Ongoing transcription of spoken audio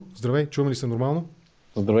здравей, чуваме ли се нормално?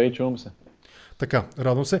 Здравей, чувам се. Така,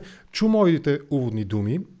 радвам се. Чу моите уводни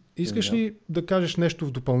думи. Искаш ли да кажеш нещо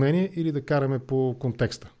в допълнение или да караме по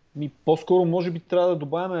контекста? По-скоро може би трябва да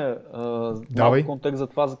добавяме малко контекст за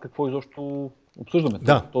това, за какво изобщо обсъждаме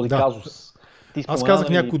този казус. Ти спомена, аз казах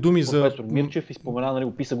няколко думи за професор Мирчев и спомена,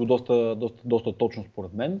 описа го доста точно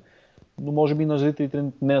според мен, но може би на зрителите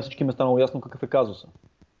не на всички ме станало ясно какъв е казуса.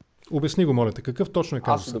 Обясни го, моля те. Какъв точно е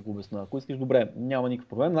казуса? Аз да го обясна. Ако искаш, добре, няма никакъв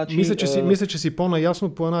проблем. Значи, мисля, че си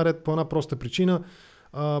по-наясно по една проста причина.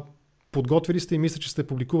 Подготвили сте и мисля, че сте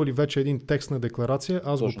публикували вече един текст на декларация.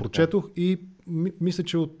 Аз точно го прочетох и мисля,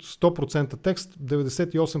 че от 100% текст,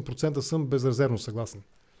 98% съм безрезервно съгласен.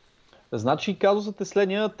 Значи казусът е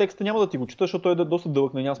следния, текста няма да ти го чета, защото той е доста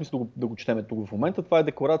дълъг, няма смисъл да го четеме тук в момента. Това е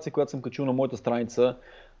декларация, която съм качил на моята страница.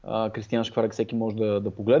 Кристиян Шкварек, всеки може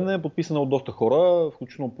да погледне, подписана от доста хора,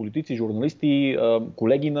 включително политици, журналисти,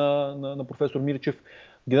 колеги на професор Мирчев.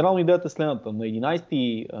 Генерално идеята е следната. На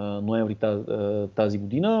 11 ноември тази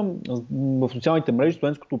година в социалните мрежи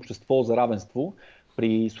Студентското общество за равенство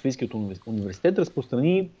при Софийския университет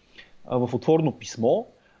разпространи в отворено писмо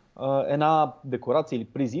една декларация или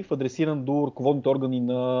призив, адресиран до ръководните органи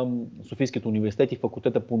на Софийския университет и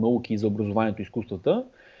факултета по науки за образованието и изкуствата,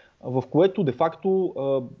 в което де-факто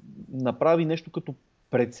направи нещо като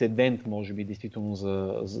прецедент, може би, действително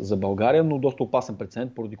за България, но доста опасен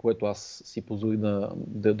прецедент, поради което аз си позволих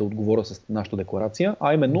да отговоря с нашата декларация,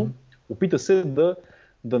 а именно опита се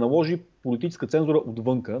да наложи политическа цензура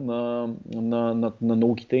отвънка на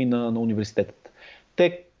науките и на университетът.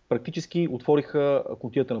 Те практически отвориха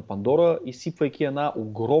кутията на Пандора, изсипвайки една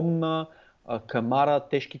огромна камара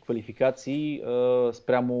тежки квалификации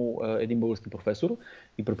спрямо един български професор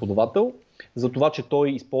и преподавател, за това, че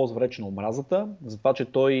той използва реч на омразата, за това, че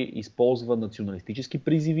той използва националистически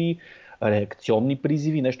призиви, реакционни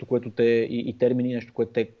призиви, нещо, което те и термини, нещо,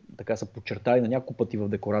 което те така са подчертали на няколко пъти в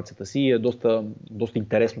декларацията си. Е доста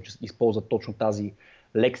интересно, че използват точно тази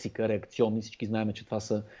лексика, реакционни. Всички знаем, че това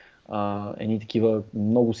са едни такива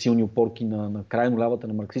много силни опорки на крайно лявата,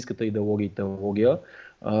 на марксистската идеология и теология.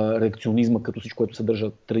 Реакционизма като всичко, което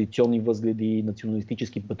съдържа традиционни възгледи,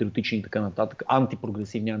 националистически, патриотични и така нататък,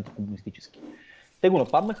 антипрогресивни, антикомунистически. Те го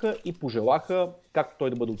нападнаха и пожелаха както той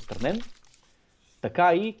да бъде отстранен,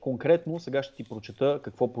 така и конкретно, сега ще ти прочета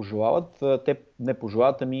какво пожелават. Те не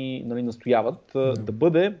пожелават, ами настояват да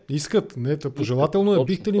бъде... Искат, пожелателно е,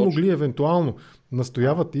 бихте ли могли евентуално?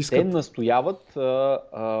 Настояват, искат. Те настояват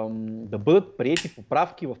да бъдат приети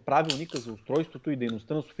поправки в правилника за устройството и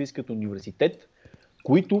дейността на Софийския университет,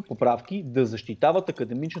 които поправки да защитават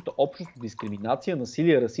академичната общност от дискриминация,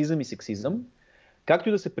 насилие, расизъм и сексизъм, както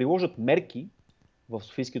и да се приложат мерки в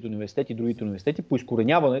Софийския университет и другите университети по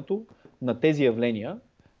изкореняването на тези явления,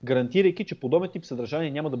 гарантирайки, че подобен тип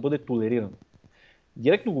съдържание няма да бъде толериран.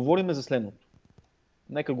 Директно говорим за следното.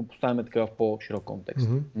 Нека го поставим така в по-широк контекст.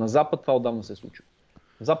 На Запад това отдавна се е случило.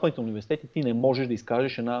 В западните университети ти не можеш да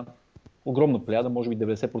изкажеш една огромна плеяда, може би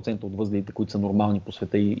 90% от възгледите, които са нормални по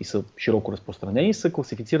света и са широко разпространени, са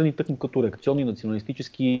класифицирани тъкмо като реакционни,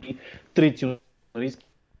 националистически, традиционалистки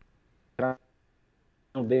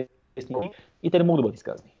и те не могат да бъдат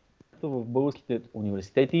изказани. В българските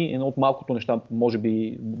университети едно от малкото неща, може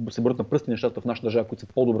би се бърят на пръсти нещата в нашата държава, които са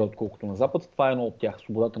по-добре отколкото на Запад, това е едно от тях,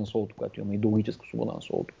 свободата на словото, която имаме, идеологическа свобода на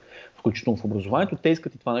словото, включително в образованието. Те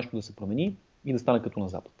искат и това нещо да се промени и да стане като на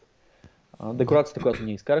Запад. Декларацията, която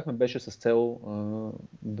ние изкарахме, беше с цел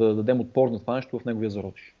да дадем отпор на това нещо в неговия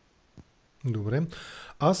зародиш. Добре.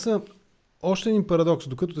 Аз още един парадокс,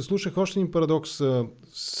 докато те слушах, още един парадокс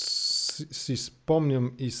си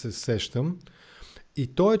спомням и се сещам. И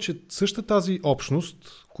то е, че същата тази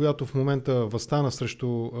общност, която в момента възстана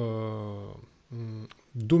срещу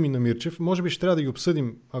думи на Мирчев, може би ще трябва да ги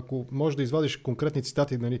обсъдим, ако може да извадиш конкретни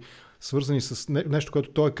цитати, свързани с нещо,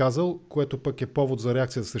 което той е казал, което пък е повод за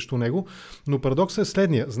реакцията срещу него. Но парадоксът е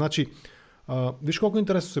следния. Значи, виж колко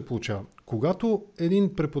интересно се получава. Когато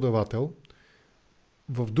един преподавател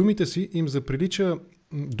в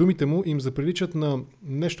думите му им заприличат на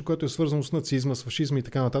нещо, което е свързано с нацизма, с фашизма и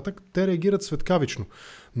така нататък, те реагират светкавично.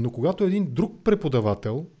 Но когато един друг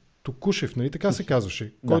преподавател, Токушев, нали така се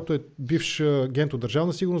казваше, който е бивш агент от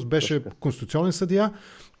Държавна сигурност, беше конституционен съдия,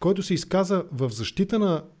 който се изказа в защита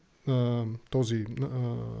на този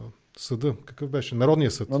съда, какъв беше?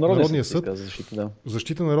 Народния съд. Народния съд.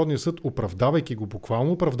 Защита на Народния съд, оправдавайки го,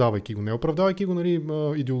 буквално оправдавайки го, не оправдавайки го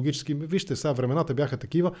идеологически. Вижте, сега времената бяха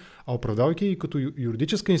такива, а оправдавайки и като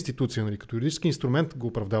юридическа институция, като юридически инструмент го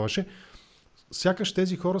оправдаваше. сякаш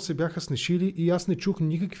тези хора се бяха снешили и аз не чух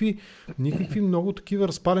никакви много такива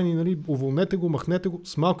разпалени, нали, уволнете го, махнете го,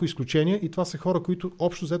 с малко изключение, и това са хора, които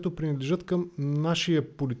общо взето принадлежат към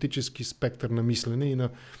нашия политически спектър на мислене и на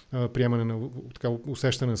приемане на така,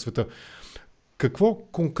 усещане на света. Какво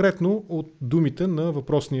конкретно от думите на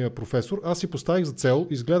въпросния професор аз си поставих за цел,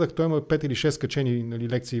 изгледах, той има 5 или 6 качени, нали,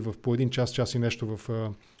 лекции по 1 час и нещо в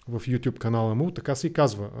YouTube канала му, така се и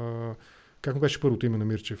казва. Как му беше първото име на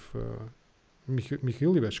Мирчев?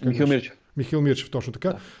 Михаил ли беше? Михаил Мирчев, точно така.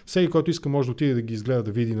 Да. Всеки, който иска, може да отиде да ги изгледа,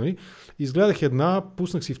 да види. Нали? Изгледах една,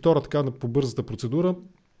 пуснах си втора така по бързата процедура.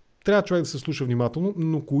 Трябва човек да се слуша внимателно,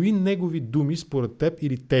 но кои негови думи според теб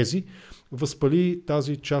или тези възпали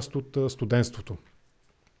тази част от студентството?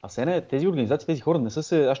 Тези организации, тези хора не са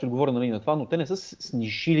се, аз ще отговоря на това, но те не са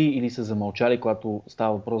снишили или са замълчали, когато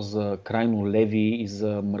става въпрос за крайно леви и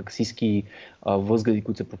за марксистски възгледи,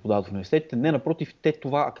 които се преподават в университетите. Не, напротив, те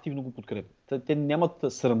това активно го подкрепят. Те нямат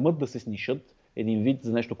срамът да се снишат един вид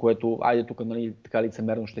за нещо, което, айде тук, нали, така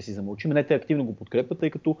лицемерно ще си замълчим. Не, те активно го подкрепят, тъй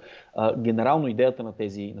като генерално идеята на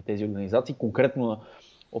тези организации, конкретно на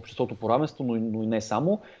обществото по равенство, но и не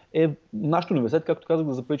само, е нашето университет, както казах,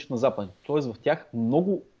 да заприличат на Запад. Тоест в тях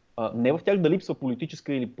не в тях да липсва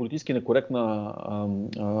политическа или политически некоректна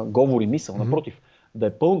говор и мисъл, напротив,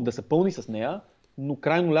 да са пълни с нея, но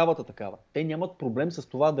крайно лявата такава. Те нямат проблем с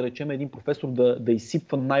това, да речем, един професор да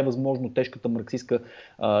изсипва най-възможно тежката марксистка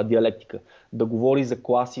диалектика, да говори за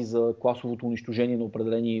класи, за класовото унищожение на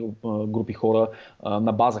определени групи хора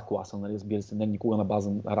на база класа, нали, разбира се, не никога на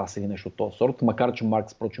база раса или нещо от този сорт, макар че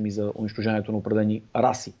Маркс, впрочем, и за унищожението на определени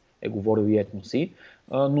раси е говорил и етноси,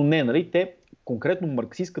 но не, нали, те конкретно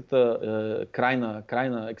марксистската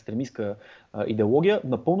крайна екстремистка идеология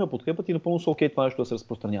напълно я подкрепят и напълно са окей това нещо да се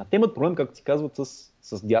разпространява. Те имат проблем, както си казват,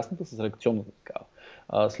 с дясната, с реакционната такава.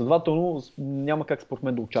 Следователно няма как според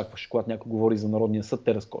мен да очакваш, когато някой говори за Народния съд,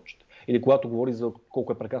 те разкочат. Или когато говори за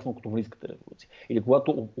колко е прекрасно комунистическата революция. Или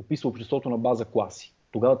когато описва обществото на база класи.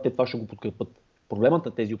 Тогава те това ще го подкрепят. Проблемът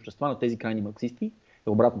на тези общества, на тези крайни марксисти е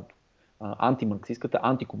обратното. Антимарксистската,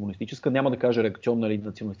 антикомунистическа, няма да кажа реакционна или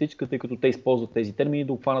националистическа, тъй като те използват тези термини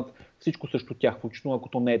да обхванат всичко срещу тях, включително ако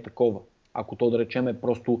то не е такова. Ако то, да речем, е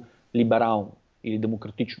просто либерално или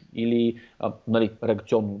демократично, или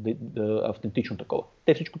реакционно, автентично такова.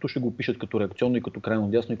 Те всичкото ще го опишат като реакционно и като крайно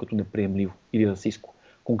дясно и като неприемливо или расистко.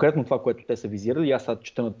 Конкретно това, което те са визирали, аз сега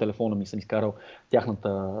чета на телефона ми, съм изкарал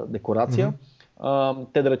тяхната декларация.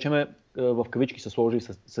 Те, да речеме, в кавички са сложили,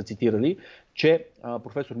 са цитирали, че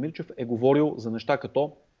професор Мирчев е говорил за неща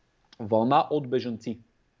като вълна от бежанци.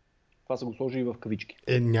 Това са го сложили в кавички.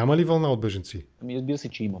 Няма ли вълна от бежанци? Разбира се,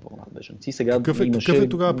 че има вълна от бежанци. Сега какъв е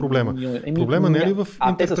тогава проблема? Проблема не е ли в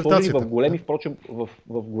интерпретацията? Те са сложили в големи, впрочем, в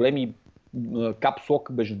големи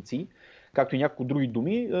капслок бежанци, както и няколко други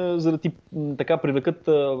думи, за да ти така привлекат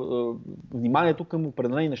вниманието към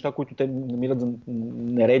определени неща, които те намират за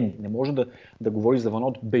нередни. Не може да говориш за вълна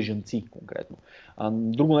от бежанци конкретно.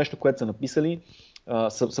 Друго нещо, което са написали,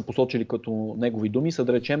 са посочили като негови думи, са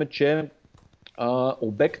да речеме, че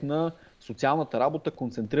обект на социалната работа,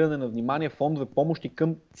 концентриране на внимание, фондове, помощи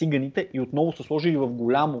към циганите, и отново са сложили в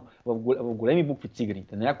големи букви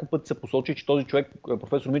циганите. На няколко път са посочили, че този човек,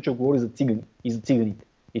 професор Мичев, говори за цигани и за циганите.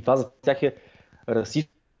 И това за тях е расист,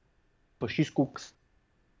 фашистско,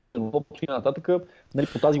 и нататък, нали,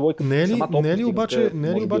 по тази логика. Не е ли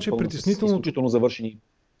обаче притеснително? Изключително завършени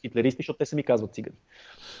хитлеристи, защото те сами казват цигани.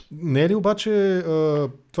 Не е ли обаче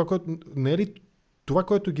това,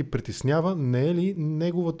 което ги притеснява, не е ли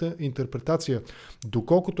неговата интерпретация?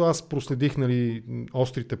 Доколкото аз проследих, нали,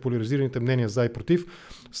 острите поляризираните мнения за и против,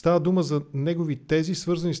 става дума за негови тези,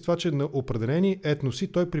 свързани с това, че на определени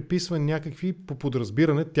етноси той приписва някакви по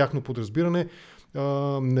подразбиране, тяхно подразбиране,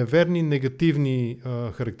 неверни, негативни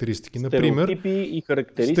характеристики. Например, стереотипи и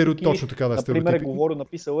характеристики. Точно така, да, например, говорил,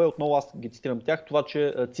 написал отново аз ги цитирам тях, това,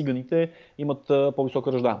 че циганите имат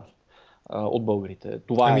по-висока раждаемост от българите.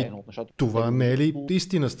 Това е едно от нещата. Това не е ли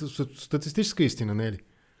истина? Статистическа истина, не е ли?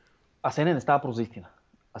 Не става про за истина.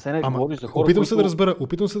 Говориш за хора,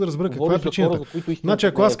 опитам се да разбера каква е причината. Значи,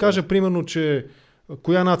 ако аз кажа, примерно, че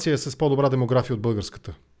коя нация е с по-добра демография от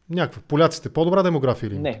българската? Някаква. Поляците по-добра демография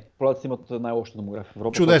или? Не, поляците имат най-лоша демография в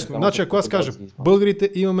Европа. Чудесно. Значи, ако аз кажа,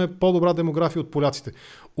 българите имаме по-добра демография от поляците,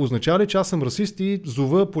 означава ли, че аз съм расист и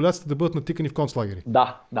зова поляците да бъдат натикани в концлагери?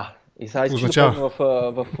 Да. И сега изключително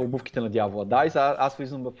в обувките на дявола. Да, и сега аз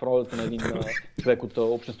влизам в ролята на един човек от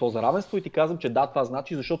общество за равенство и ти казвам, че да, това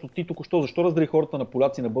значи, защото ти защо раздели хората на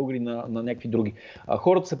поляци, на българи, на някакви други.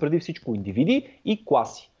 Хората са преди всичко индивиди и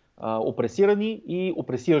класи. опресирани и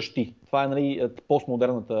опресиращи. Това е, нали,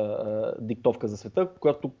 постмодерната диктовка за света,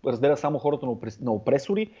 която разделя само хората на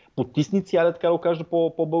опресори, потисници, така да го кажа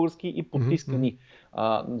по-български, и потискани.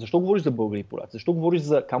 Защо говориш за българи и поляци? Защо говориш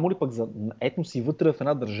камо ли пък за етноси вътре в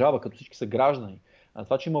една държава, като всички са граждани?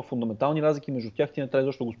 Това, че има фундаментални разлики между тях, ти не трябва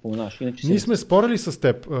защо го споменаш. Ние сме спорили с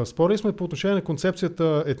теб. Спорили сме по отношение на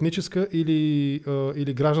концепцията етническа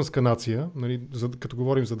или гражданска нация, нали, като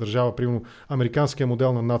говорим за държава, примерно американския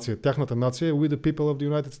модел на нация. Тяхната нация е We the people of the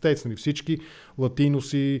United States. Нали, всички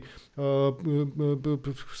латиноси,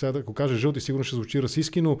 сега да го кажа жълти, сигурно ще звучи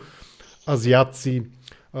расистски, но азиатци,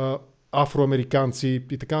 афроамериканци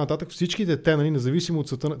и така нататък. Всичките те, нали, независимо от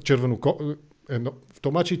света на в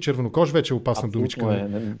този червенокож вече е опасна думичка.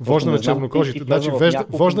 Вожда на червенокожите. Значи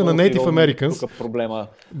вожда на Native Americans. Проблема.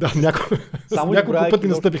 Да, няколко пъти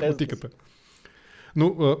настъпих пътиката.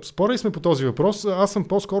 Но спорили сме по този въпрос. Аз съм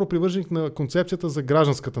по-скоро привърженик на концепцията за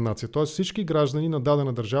гражданската нация. Тоест всички граждани на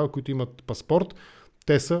дадена държава, които имат паспорт,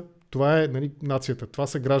 това е, нали, нацията. Това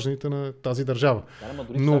са гражданите на тази държава. Да,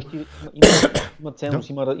 дори има ценност,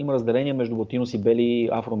 има разделение между латиноси, бели и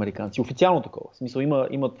афроамериканци. Официално такова. В смисъл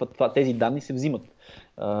тези данни се взимат.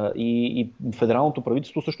 И федералното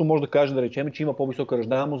правителство също може да каже, да речем, че има по-висока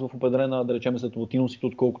раждаемост в определена, да речем, след латиносите,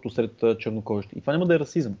 отколкото сред чернокожите. И това няма да е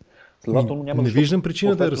расизъм. Следователно няма не виждам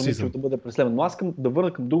причина да е расизъм. Да бъде преследван. Но аз искам да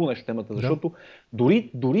върна към друго нещо темата, защото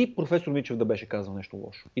дори професор Мичев да беше казал нещо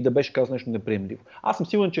лошо и да беше казал нещо неприемливо. Аз съм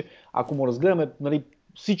сигурен, че ако му разгледаме, нали,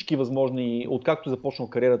 всички възможни, откакто започнал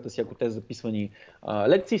кариерата си, ако те са записвани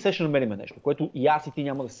лекции, се ще намерим нещо, което и аз и ти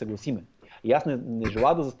няма да се съгласиме. И аз не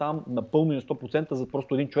желая да заставам напълно и на 100% за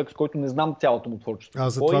просто един човек, с който не знам цялото му творчество.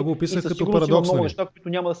 Аз за това го описах като парадокс. Много неща, които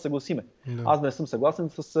няма да се съгласиме. Да. Аз не съм съгласен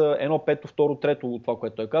с едно пето, второ, трето от това,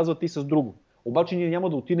 което той казва, и с друго. Обаче ние няма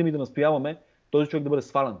да отидем и да настояваме този човек да бъде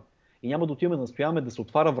свален. И няма да отидем да настояваме да се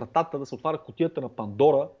отваря вратата, да се отваря кутията на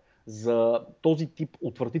Пандора за този тип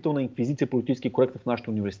отвратителна инквизиция политически коректна в нашите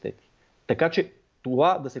университети. Така че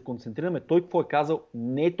това да се концентрираме, той какво е казал,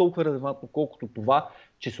 не е толкова релевантно, колкото това,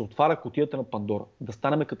 че се отваря кутията на Пандора. Да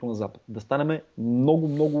станем като на Запад. Да станем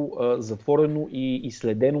много затворено и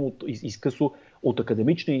следено изкъсо от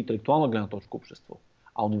академична и интелектуална гледна точка общество.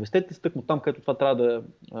 А университетът е стъкмо там, където това трябва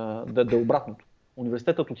да е обратното.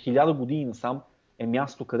 Университетът от 1000 години насам е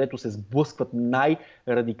място, където се сблъскват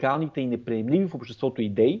най-радикалните и неприемливи в обществото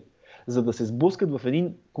идеи, за да се сблъскат в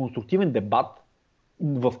един конструктивен дебат,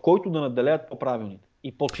 в който да наделеят по-правилните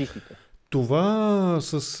и по-чистите. Това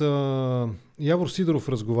с Явор Сидоров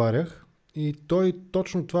разговарях и той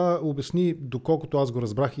точно това обясни, доколкото аз го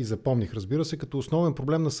разбрах и запомних, разбира се, като основен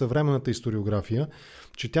проблем на съвременната историография,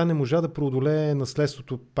 че тя не можа да преодолее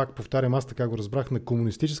наследството, пак повтарям, аз така го разбрах, на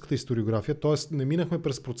комунистическата историография, т.е. не минахме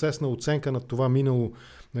през процес на оценка на това минало,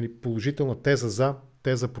 нали, положителна теза за,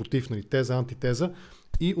 теза против, нали, теза, антитеза,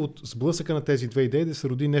 и от сблъсъка на тези две идеи да се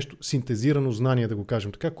роди нещо синтезирано знание, да го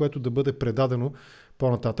кажем така, което да бъде предадено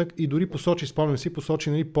по-нататък. И дори посочи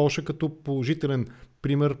нали, Полша като положителен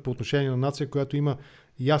пример по отношение на нация, която има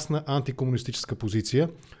ясна антикомунистическа позиция.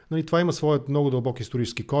 Нали, това има своят много дълбок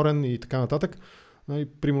исторически корен и така нататък. Нали,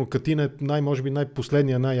 примерно Катина е може би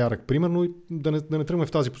най-последния, най-ярък пример, но да не тръгваме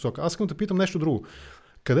в тази посока. Аз искам да питам нещо друго.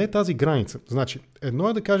 Къде е тази граница? Значи, едно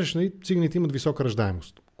е да кажеш, нали, циганите имат висока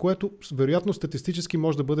раждаемост, което вероятно статистически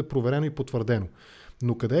може да бъде проверено и потвърдено.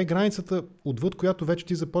 Но къде е границата, отвъд която вече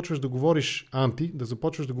ти започваш да говориш да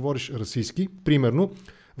започваш да говориш расистски, примерно,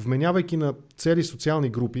 вменявайки на цели социални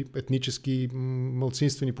групи, етнически,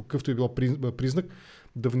 малцинствени, по какъвто е било признак,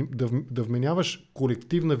 да вменяваш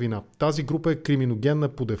колективна вина. Тази група е криминогенна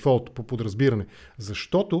по дефолт, по подразбиране.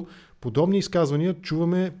 Защото подобни изказвания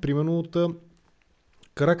чуваме примерно от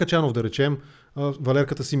Каракачанов, да речем,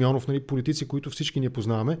 Валерката Симеонов, нали, политици, които всички ние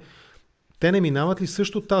познаваме. Те не минават ли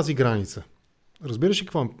също тази граница? Разбираш ли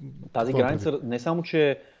какво? Тази граница не само,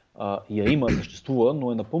 че я има, съществува,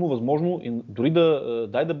 но е напълно възможно, дори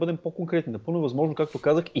да бъдем по-конкретни, напълно възможно, както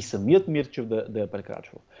казах, и самият Мирчев да я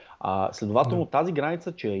прекрачва. Следователно, тази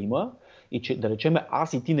граница, че я има и че, да речем,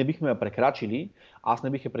 аз и ти не бихме я прекрачили, аз не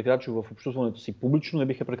бих я прекрачил в общуването си публично, не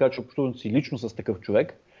бих я прекрачил в общуването си лично с такъв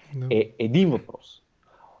човек, е един въпрос.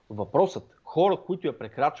 Въпросът, хора, които я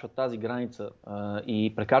прекрачват тази граница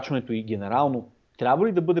и прекрачването и генерално, трябва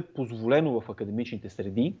ли да бъде позволено в академичните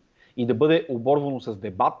среди и да бъде оборвано с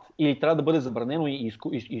дебат, или трябва да бъде забранено и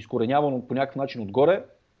изкоренявано по някакъв начин отгоре,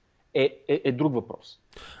 е друг въпрос.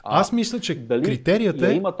 Аз мисля, че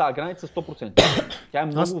критерията е... има тази граница 100%. Тя е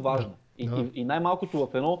много важна. И най-малкото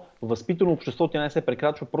в едно възпитано общество тя не се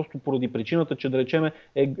прекрачва просто поради причината, че да речем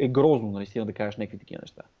е грозно, наистина да кажеш някакви такива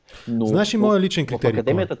неща. Но знаеш ли моя личен критерий? В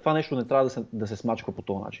академията това нещо не трябва да се смачка по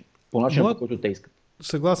този начин. По начин, по който те искат.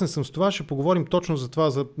 съгласен съм с това, ще поговорим точно за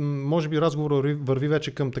това, може би разговор върви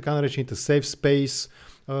вече към така наречените safe space,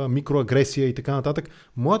 микроагресия и така нататък.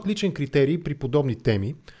 Моят личен критерий при подобни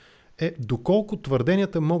теми е доколко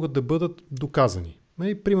твърденията могат да бъдат доказани.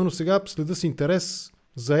 Примерно сега следа с интерес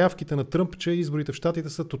заявките на Тръмп, че изборите в щатите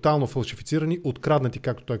са тотално фалшифицирани, откраднати,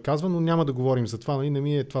 както той казва, но няма да говорим за това, не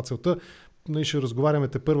ми е това целта. Ще разговаряме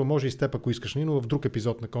тепърва, може и с теб, ако искаш, но в друг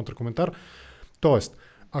епизод на Контракоментар. Тоест,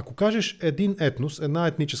 ако кажеш един етнос, една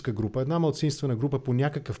етническа група, една малцинствена група по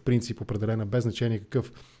някакъв принцип определена, без значение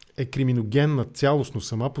какъв, е криминогенна цялостно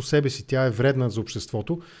сама по себе си, тя е вредна за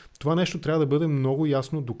обществото, това нещо трябва да бъде много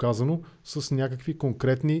ясно доказано с някакви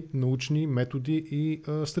конкретни научни методи и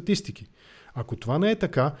статистики. Ако това не е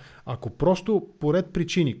така, ако просто поред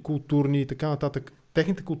причини, културни и така нататък,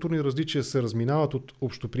 техните културни различия се разминават от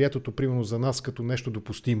общоприетото, примерно за нас като нещо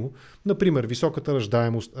допустимо, например високата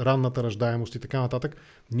раждаемост, ранната раждаемост и така нататък,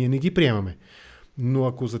 ние не ги приемаме. Но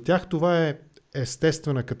ако за тях това е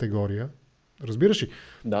естествена категория, разбираш ли?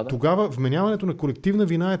 Да. Тогава вменяването на колективна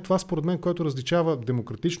вина е това, според мен, което различава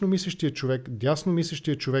демократично мислещия човек, дясно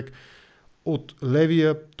мислещия човек от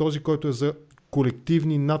левия, този, който е за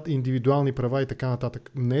колективни над индивидуални права и така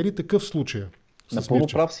нататък. Не е ли такъв случай? Напълно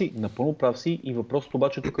прав си и въпросът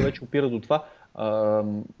обаче тук вече опира до това.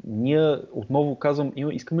 Ние отново казвам,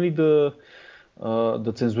 искаме ли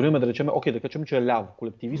да цензурираме, да речем, да кажем, че е ляво,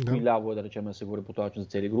 колективистко и ляво е, да речем, да се говори по това начин за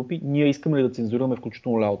цели групи. Ние искаме ли да цензурираме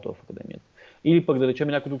включително лявото в академията? Или пък да речем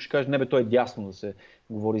някой друг ще каже, то е дясно да се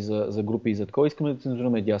говори за групи и за такова, искаме да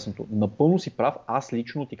цензурираме дясното. Напълно си прав, аз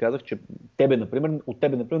лично ти казах, че от тебе,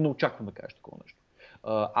 например, не очаквам да кажеш такова нещо.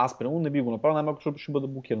 Аз, примерно, не би го направил, най-малко, защото ще бъда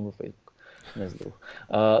блокиран във Facebook. Не за друго.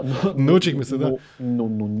 Научихме се, да.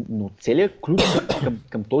 Но целият ключ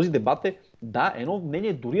към този дебат е, едно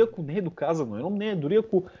мнение, дори ако не е доказано, едно мнение, дори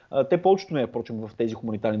ако те повечето не е, впрочем, в тези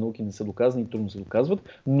хуманитарни науки не са доказани и трудно се доказват,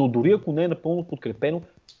 но дори ако не е напълно подкрепено,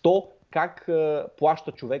 то как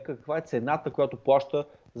плаща човека, каква е цената, която плаща,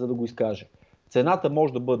 за да го изкаже. Цената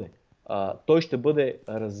може да бъде, той ще бъде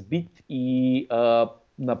разбит и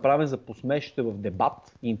направен за посмешище в дебат,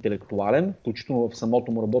 интелектуален, включително в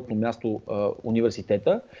самото му работно място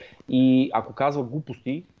университета, и ако казва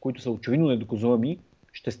глупости, които са очевидно недоказуеми,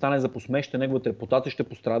 ще стане за посмешище, неговата репутация ще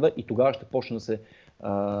пострада и тогава ще почне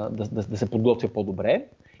да се подготвя по-добре.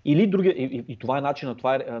 Или другия, и това е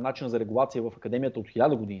начин за регулация в академията от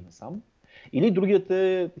 1000 години насам. Или другият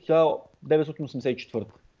е 1984.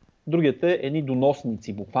 Другият е едни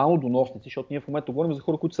доносници, буквално доносници, защото ние в момента говорим за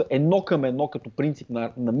хора, които са едно към едно като принцип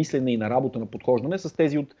на мислене и на работа, на подхождане с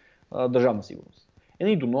тези от държавна сигурност.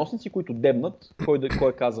 Едни доносници, които дебнат кой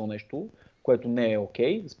е казал нещо, което не е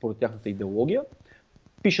окей, според тяхната идеология,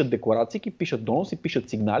 пишат декларации, пишат доноси, пишат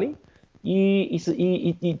сигнали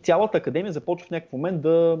и цялата академия започва в някакъв момент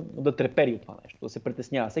да трепери от това нещо, да се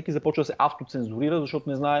притеснява. Всеки започва да се автоцензурира, защото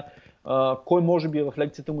не знае кой може би е в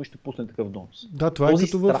лекцията му и ще пусне такъв донос. Да, това този е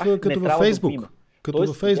като във Фейсбук.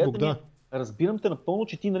 Във Фейсбук, да. Разбирам те напълно,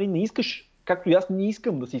 че ти не искаш, както и аз не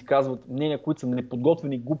искам да се изказват мнения, които са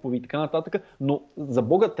неподготвени, глупови и така нататък, но за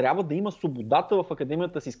Бога трябва да има свободата в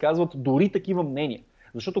академията да се изказват дори такива мнения.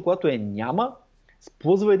 Защото когато няма,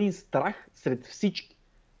 сплъзва един страх сред всички.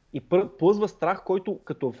 И плъзва страх, който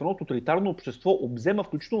като в едно тоталитарно общество обзема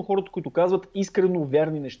включително хората, които казват искрено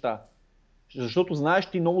верни неща. Защото знаеш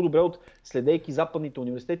ти много добре от следейки западните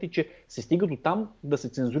университети, че се стига до там да се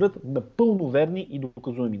цензурират напълно верни и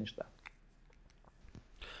доказуеми неща.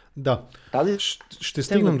 Да, ще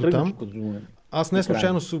стигнем до там. Аз не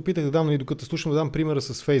случайно се опитах да дам, докато слушам, да дам примера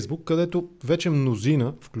с Фейсбук, където вече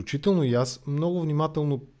мнозина, включително и аз, много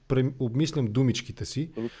внимателно обмислям думичките си,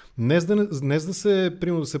 не да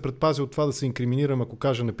се предпази от това да се инкриминирам, ако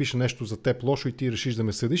напиша нещо за теб лошо и ти решиш да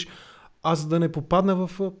ме съдиш, а за да не попадна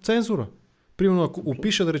в цензура. Примерно, ако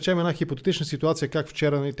опиша, да речем, една хипотетична ситуация, как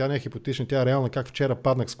вчера, тя не е хипотетична, тя е реална, как вчера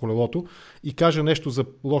паднах с колелото и кажа нещо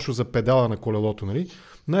лошо за педала на колелото, нали?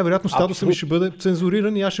 Най-вероятно статусът ми ще бъде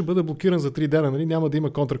цензуриран и аз ще бъда блокиран за 3 дена, нали? Няма да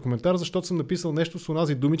има контракоментар, защото съм написал нещо с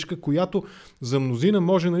онази думичка, която за мнозина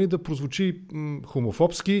може, нали, да прозвучи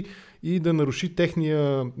хомофобски и да наруши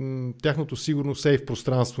тяхното сигурно сейф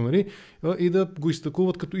пространство, нали? И да го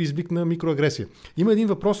изтъкуват като изблик на микроагресия. Има един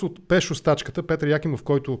въпрос от Пешо Стачката, Петър Якимов,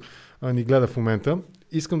 който ни гледа в момента.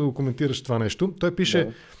 Искам да го коментираш това нещо. Той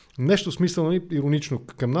пише нещо смислено и иронично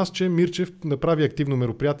към нас, че Мирчев направи активно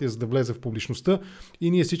мероприятие, за да влезе в публичността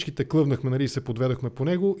и ние всичките клъвнахме, нали, и се подведохме по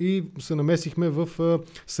него и се намесихме в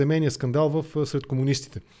семейния скандал сред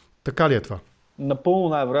комунистите. Така ли е това? Напълно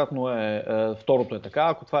най-вероятно второто е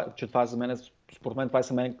така, че това е за мен, според мен това е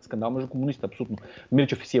семейен скандал между комунистите, абсолютно.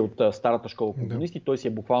 Мирчев си е от старата школа комунисти, той си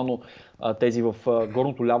е буквално тези в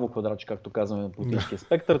горното ляво квадратче, както казваме на политическия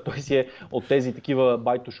спектър, той си е от тези такива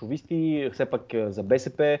байтошовисти, все пак за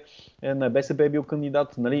БСП, на БСП е бил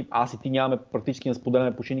кандидат, нали, аз и ти нямаме практически не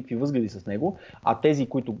споделяме почти никакви възгледи с него, а тези,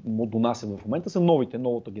 които му донасят в момента са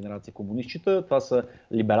новата генерация комунистчета, това са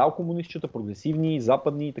либерал-комунистчета, прогресивни,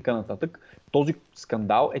 западни и така нататък. Този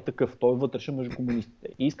скандал е такъв, той е вътрешен между комунистите.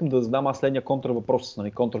 И искам да задам аз следния контравъпрос,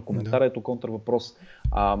 нали, контракоментар, ето контравъпрос.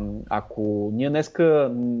 Ако ние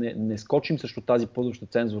днеска не скочим срещу тази пълзваща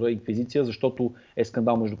цензура и инквизиция, защото е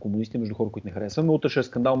скандал между комунисти, между хора, които не харесваме, утре ще е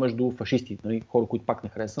скандал между фашисти, нали, хора, които пак не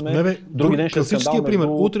харесваме. Други ден ще е скандал пример.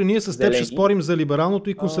 Утре ние с теб ще спорим за либералното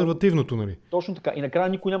и консервативното, нали? Точно така. И накрая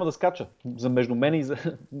никой няма да скача между мен и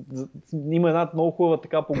има една много хубава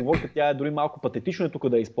така поговорка, тя е дори малко патетично тук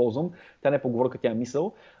да я използвам. Тя не е поговорка, тя е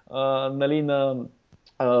мисъл. Нали,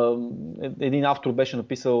 един автор беше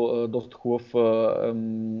написал доста хубав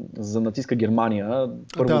за нацистска Германия.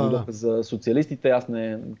 Първо дойдоха за социалистите, аз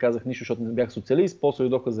не казах нищо, защото не бях социалист, после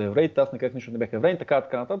дойдоха за евреите, аз не казах нищо, не бях евреин, така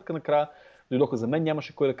нататък. Накрая дойдоха за мен,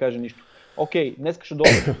 нямаше кой да каже нищо. Окей, днес ще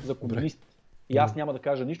дойдат за комунисти. И аз няма да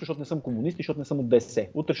кажа нищо, защото не съм комунист и защото не съм от ДС.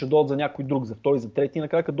 Утре ще дойдат за някой друг, за втори, за трети и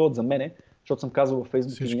накрая като дойдат за мене, защото съм казал във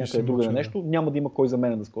Фейсбук или някъде друга на нещо, няма да има кой за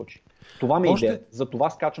мене да скочи. Това ми е идея. За това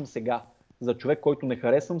скачам сега. За човек, който не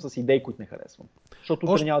харесвам, с идеи, които не харесвам. Защото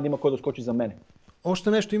утре няма да има кой да скочи за мене.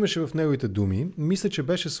 Още нещо имаше в неговите думи. Мисля, че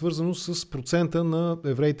беше свързано с процента на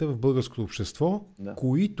евреите в българското общество,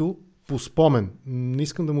 които по спомен, не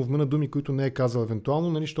искам да му вмена думи, които не е казал евентуално,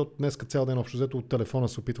 нали, защото днеска цял ден общо взето от телефона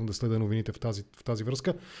се опитвам да следя новините в тази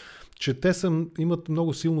връзка, че те имат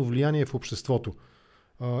много силно влияние в обществото.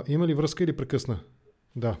 Има ли връзка или прекъсна?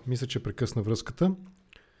 Да, мисля, че прекъсна връзката.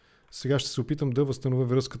 Сега ще се опитам да възстановя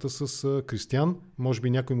връзката с Кристиян. Може би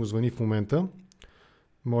някой му звъни в момента.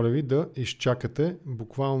 Моля ви да изчакате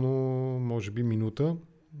буквално, може би минута,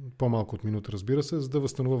 по-малко от минута, разбира се, за да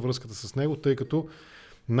възстановя връзката с него, тъй като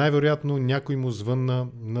най-вероятно някой му звънна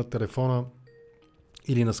на телефона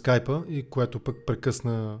или на скайпа, и което пък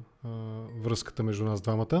прекъсна връзката между нас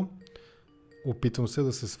двамата. Опитвам се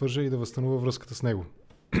да се свържа и да възстановя връзката с него.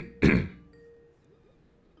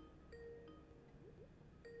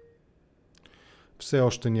 Все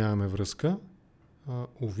още нямаме връзка.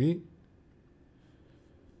 Уви.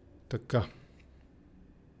 Така.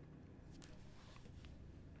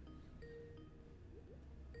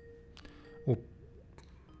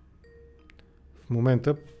 В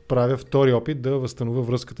момента правя втори опит да възстановя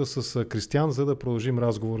връзката с Кристиян, за да продължим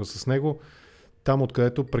разговора с него там,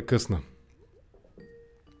 откъдето прекъсна.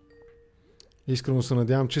 Искрено се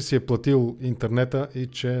надявам, че си е платил интернета и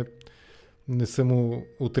че не са му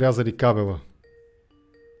отрязали кабела.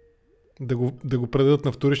 Да го предадат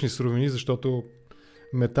на вторични суровини, защото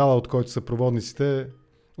метала, от който са проводниците,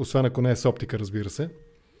 освен ако не е с оптика, разбира се,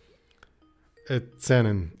 е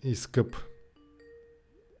ценен и скъп.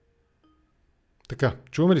 Така,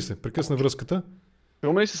 чуваме ли се? Прекъсна връзката.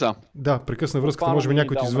 Чуваме ли се са? Да, прекъсна връзката. Може би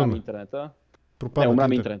някой ти звънна.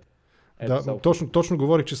 Пропадна интернет. Да, точно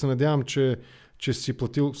говорих, че се надявам, че си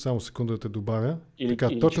платил, само секунда да те добавя.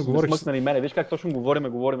 Или точно говорих, смъкнали мене. Виж как точно говорим.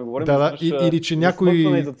 Да, или че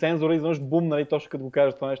някой за цензура, изведнъж бум, нали, точно като го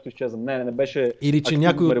кажеш това нещо изчезва. Не беше. Или че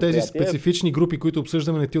някой от тези специфични групи, които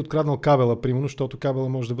обсъждаме, не ти откраднал кабела, примерно, защото кабела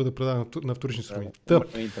може да бъде предаден на вторични суровини.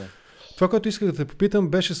 Това, което исках да те попитам,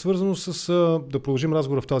 беше свързано с да продължим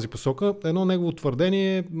разговора в тази посока. Едно негово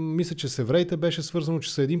твърдение, мисля, че с евреите беше свързано,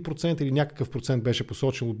 че са 1% или някакъв процент беше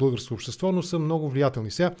посочен от българското общество, но са много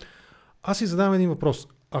влиятелни. Сега, аз си задавам един въпрос.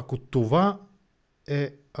 Ако това е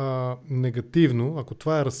негативно, ако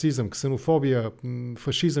това е расизъм, ксенофобия,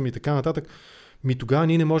 фашизъм и така нататък, тогава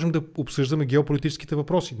ние не можем да обсъждаме геополитическите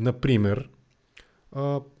въпроси. Например,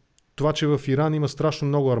 това, че в Иран има страшно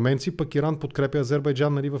много арменци, пък Иран подкрепя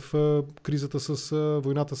Азербайджан, нали, в кризата с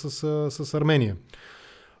войната с Армения.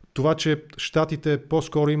 Това, че щатите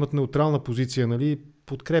по-скоро имат неутрална позиция, нали,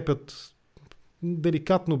 подкрепят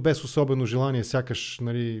деликатно, без особено желание, сякаш,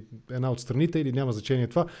 нали, една от страните или няма значение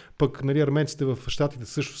това. Пък, нали, арменците в щатите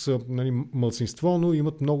също са, нали, малцинство, но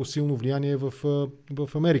имат много силно влияние в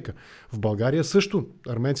Америка. В България също.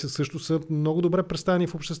 Арменците също са много добре представени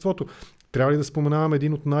в обществото. Трябва ли да споменавам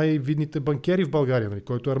един от най-видните банкери в България, нали,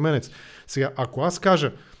 който е арменец? Сега, ако аз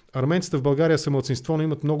кажа, арменците в България са малцинство, но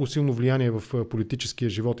имат много силно влияние в политическия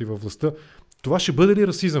живот и във властта, това ще бъде ли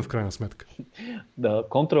расизъм в крайна сметка? Да,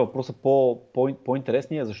 контравъпросът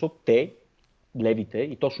по-интересният е, защото те, левите,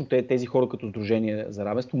 и точно тези хора като Сдружение за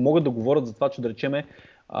равенство, могат да говорят за това, че да речеме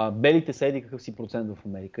белите са еди какъв си процент в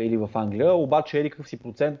Америка или в Англия, обаче еди какъв си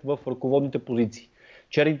процент в ръководните позиции.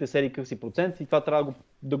 Черните са еди какъв си процент и това трябва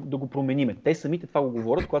да го промениме. Те самите това го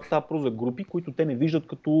говорят, когато става просто за групи, които те не виждат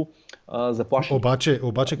като заплашени.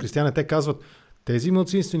 Обаче, Кристияне, те казват, тези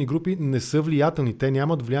малцинствени групи не са влиятелни, те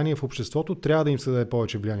нямат влияние в обществото, трябва да им се даде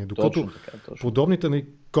повече влияние. Докато подобните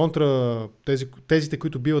тезите,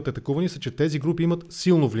 които биват атакувани, са, че тези групи имат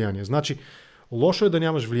силно влияние. Значи, лошо е да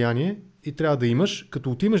нямаш влияние и трябва да имаш.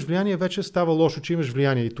 Като отимаш влияние, вече става лошо, че имаш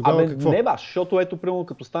влияние. И тогава какво? Не баш, защото ето, примерно,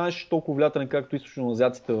 като станеш толкова влиятелен, както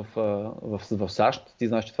източноазиаците в САЩ, ти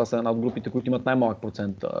знаеш, че това са една от групите, които имат най-малък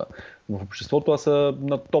процент в обществото, а са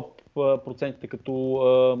на топ процентите като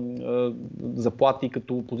заплати,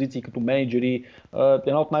 като позиции, като менеджери,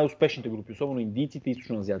 една от най-успешните групи, особено индийците и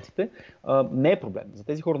източноазиаците, не е проблем. За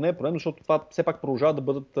тези хора не е проблем, защото това все пак продължава да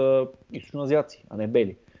бъдат източноазиаци, а не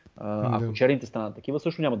бели. Ако черните станат такива,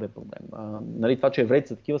 също няма да е проблем. Нали, това, че еврейци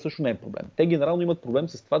са такива, също не е проблем. Те генерално имат проблем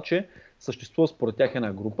с това, че съществува според тях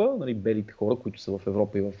една група, нали, белите хора, които са в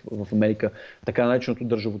Европа и в Америка, така нареченото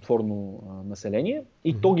държавотворно население,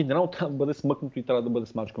 и то генерално трябва да бъде смъкнато и трябва да бъде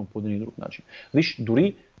смачкано по един или друг начин. Виж,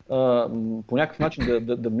 дори по някакъв начин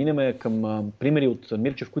да минеме към примери от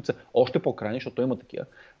Мирчев, които са още по-крайни, защото има такива.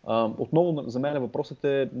 Отново за мен въпросът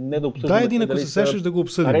е не да обсъждаме дали се сещаш да го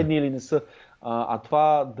обсъдим. Редни или не са. А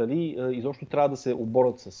това дали изобщо трябва да се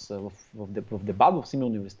оборят в дебат в самия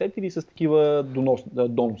университет или с такива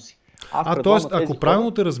доноси. Тоест, ако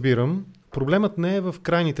правилно те разбирам, проблемът не е в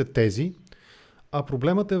крайните тези, а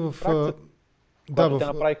проблемът е в... те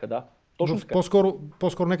направиха, да. Точно така.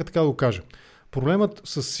 По-скоро нека така да го кажа. Проблемът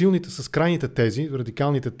с крайните тези,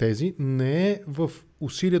 радикалните тези, не е в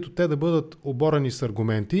усилието те да бъдат оборени с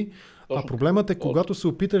аргументи, а проблемът е, когато се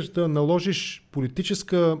опиташ да наложиш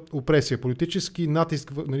политическа опресия, политически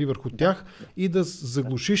натиск, нали, върху тях и да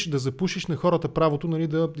заглушиш, да запушиш на хората правото, нали,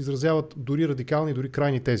 да изразяват дори радикални, дори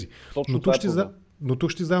крайни тези. Но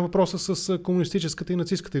тук ще задам въпроса с комунистическата и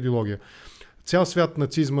нацистската идеология. Цял свят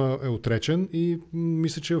нацизма е отречен и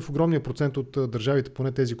мисля, че в огромния процент от държавите,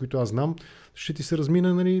 поне тези, които аз знам, ще ти се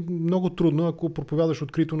размина, нали, много трудно, ако проповядаш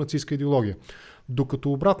открито нацистска идеология.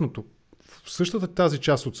 Докато обратното, в същата тази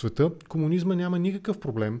част от света, комунизма няма никакъв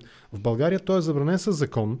проблем. В България той е забранен със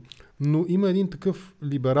закон, но има един такъв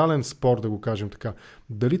либерален спор, да го кажем така.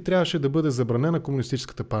 Дали трябваше да бъде забранена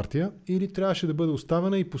комунистическата партия или трябваше да бъде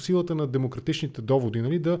оставена и по силата на демократичните доводи,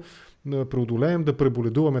 нали, да преодолеем, да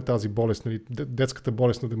преболедуваме тази болест, нали, детската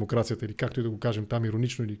болест на демокрацията, или както и да го кажем там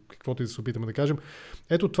иронично, или каквото и да се опитаме да кажем.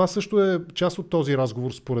 Ето това също е част от този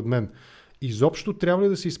разговор според мен. Изобщо трябва ли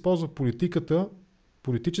да се използва политиката,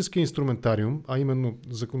 политическия инструментариум, а именно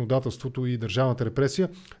законодателството и държавната репресия,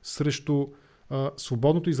 срещу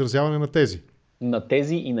свободното изразяване на тези? На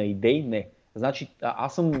тези и на идеи не. Значи,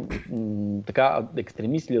 аз съм така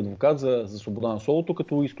екстремист или адвокат за свобода на словото,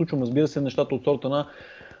 като изключвам, разбира се, нещата от сорта на,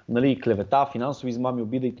 нали, клевета, финансови измами,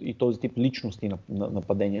 обида и този тип личности на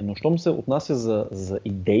нападения. Но щом се отнася за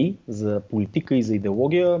идеи, за политика и за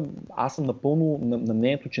идеология, аз съм напълно на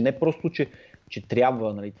мнението, че не просто, че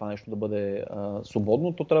трябва, нали, това нещо да бъде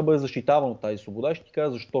свободно, то трябва да бъде защитавано тази свобода. Ще ти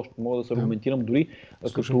кажа защо. Ще мога да се аргументирам дори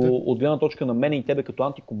като от гледна точка на мен и тебе като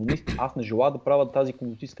антикомунист. Аз не желая да правя тази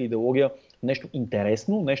комунистическа идеология нещо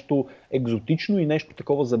интересно, нещо екзотично и нещо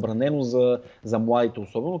такова забранено за младите,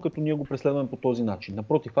 особено като ние го преследваме по този начин.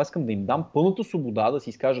 Напротив, аз искам да им дам пълната свобода да си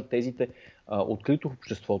изкажат тезите открито в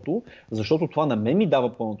обществото, защото това на мен ми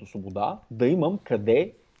дава пълната свобода да имам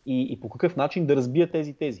къде и по какъв начин да разбия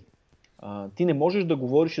тези тези. Ти не можеш да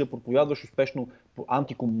говориш и да проповядваш успешно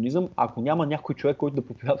антикомунизъм, ако няма някой човек, който да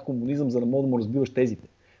проповядва комунизъм, за да мога да му разбиваш тезите.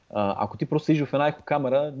 Ако ти просто седиш в една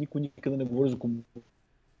екокамера, никой никъде не говори за комунизъм,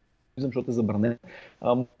 защото е забранен.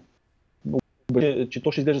 Че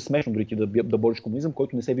то ще изглежда смешно дори ти да бориш комунизъм,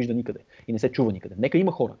 който не се вижда никъде и не се чува никъде. Нека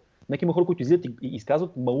има хора, които излизат и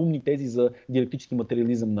изказват малумни тези за диалектически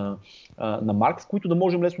материализъм на Маркс, които да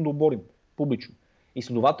можем лесно да оборим публично. И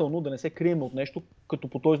следователно да не се крием от нещо, като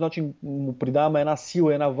по този начин му придаваме една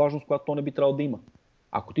сила и една важност, която то не би трябвало да има.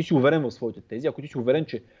 Ако ти си уверен в своите тези, ако ти си уверен,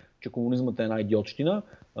 че комунизмът е една идиотщина,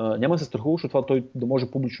 няма да се страхуваш от това той да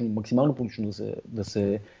може публично, максимално публично да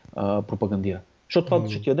се пропагандира. Защото това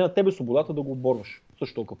ще ти даде на тебе свободата да го отборваш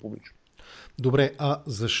също толкова публично. Добре, а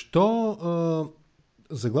защо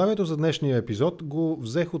заглавието за днешния епизод го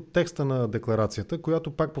взех от текста на декларацията,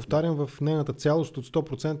 която, пак повтарям, в нейната цялост от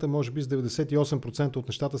 100%, може би с 98% от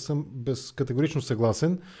нещата съм безкатегорично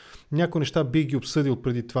съгласен. Някои неща бих ги обсъдил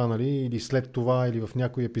преди това, нали, или след това, или в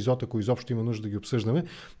някой епизод, ако изобщо има нужда да ги обсъждаме,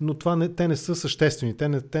 но те не са съществени,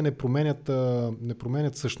 те не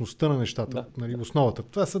променят същността на нещата, нали, основата.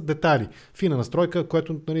 Това са детайли, фина настройка,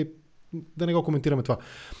 което, нали, да не го коментираме това.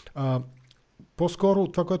 По-скоро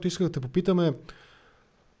това, което исках да те попитаме,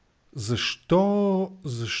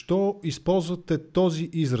 защо използвате този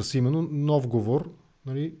израз, именно новговор,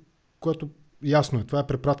 нали, което ясно е, това е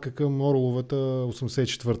препратка към Оруеловата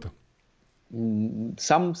 84-та.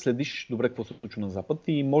 Сам следиш добре какво се случва на Запад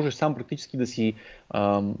и можеш сам практически да си,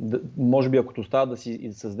 може би ако остава да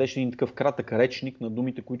си създадеш един такъв кратък речник на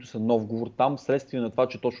думите, които са новговор там, вследствие на това,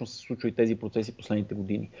 че точно се случва и тези процеси последните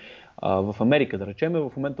години. В Америка, да речеме,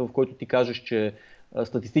 в момента, в който ти кажеш, че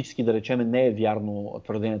статистически, да речеме, не е вярно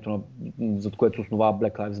твърдението, за което се основава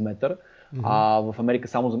Black Lives Matter, в Америка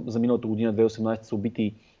само за миналата година, 2018, са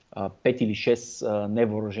убити 5 или 6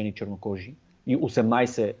 невъоръжени чернокожи и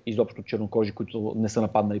 18 изобщо чернокожи, които не са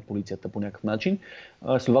нападнали полицията по някакъв начин.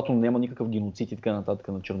 Следователно няма никакъв геноцид и така нататък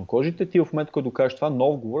на чернокожите. Ти в момента, който кажеш това,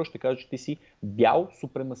 новговор, ще кажеш, че ти си бял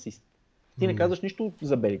супремасист. Ти не казваш нищо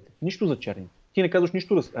за белите, нищо за черните. Ти не казваш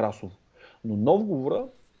нищо расово. Но новговора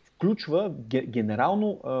включва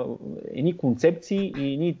генерално едни концепции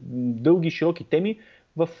и едни дълги, широки теми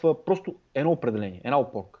в просто едно определение, една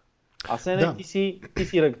опорка. А сега ти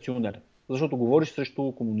си реакционер, защото говориш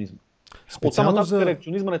срещу комунизма. От самата нататък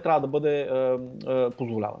реакционизма не трябва да бъде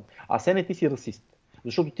позволяван. А сега ти си расист.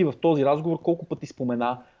 Защото ти в този разговор колко пъти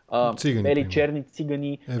спомена бели, черни,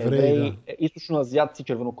 цигани, евреи, източноазиатци,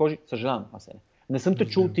 червенокожи. Съжалявам, не съм те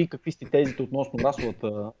чул ти какви сте тезите относно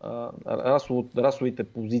расовите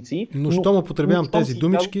позиции. Но щом употребявам тези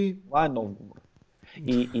думички... Това е новговор.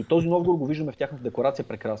 И този новговор го виждаме в тяхната декларация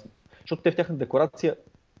прекрасно. Защото те в тяхната декларация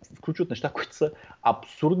включват неща, които са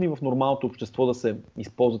абсурдни в нормалното общество да се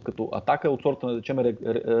използват като атака от сорта на, да речем,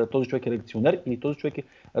 този човек е реакционер или този човек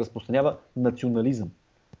разпространява национализъм.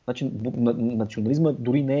 Значи, национализма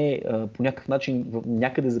дори не е по някакъв начин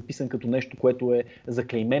някъде записан като нещо, което е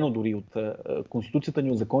заклеймено дори от Конституцията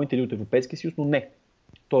ни, от законите или от Европейския съюз, но не.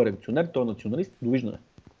 Той е реакционер, той е националист, довиждане.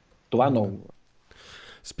 Това е много.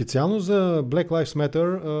 Специално за Black Lives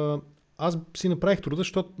Matter аз си направих труда,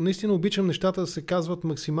 защото наистина обичам нещата да се казват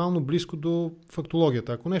максимално близко до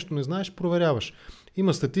фактологията. Ако нещо не знаеш, проверяваш.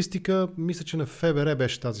 Има статистика, мисля, че на ФБР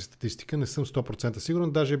беше тази статистика, не съм 100%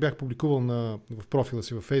 сигурен, даже я бях публикувал в профила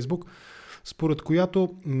си във Facebook, според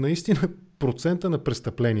която наистина процента на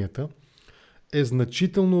престъпленията е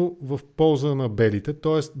значително в полза на белите,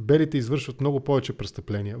 т.е. белите извършват много повече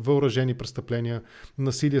престъпления, въоръжени престъпления,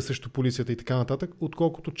 насилие срещу полицията и така нататък,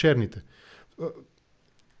 отколкото черните.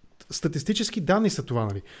 Статистически данни са това,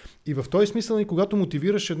 нали? И в този смисъл, когато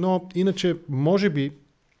мотивираш едно, иначе може би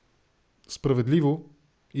справедливо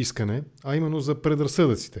искане, а именно за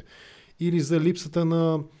предразсъдъците или за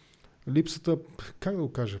липсата, как да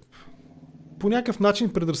го кажа, по някакъв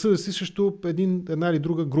начин предразсъдъци срещу една или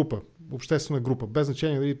друга група, обществена група, без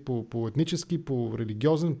значение дали по етнически, по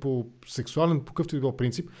религиозен, по сексуален, по какъвто и било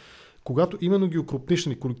принцип, когато именно ги окрупниш,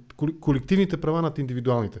 колективните права над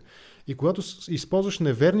индивидуалните. И когато използваш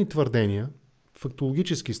неверни твърдения,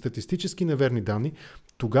 фактологически, статистически неверни данни,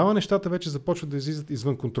 тогава нещата вече започват да излизат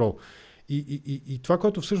извън контрол. И това,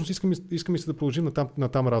 което всъщност искаме се да продължим на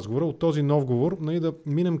там разговора, от този новговор, нали, да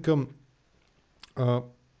минем към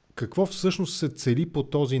какво всъщност се цели по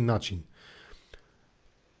този начин.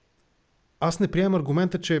 Аз не приемам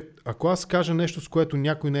аргумента, че ако аз кажа нещо, с което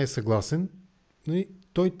някой не е съгласен, нали,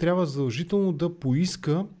 той трябва задължително да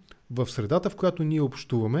поиска в средата, в която ние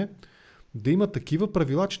общуваме, да има такива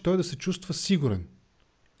правила, че той да се чувства сигурен.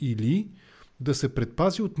 Или да се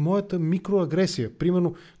предпази от моята микроагресия.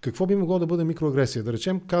 Примерно, какво би могло да бъде микроагресия? Да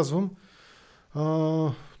речем, казвам,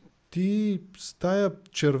 ти с тая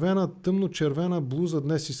тъмно-червена блуза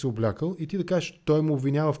днес си се облякал и ти да кажеш, той му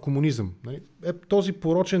обвинява в комунизъм. Е този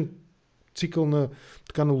порочен цикъл на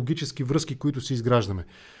логически връзки, които си изграждаме.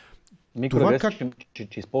 Микроагресия,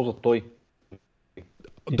 че използва той.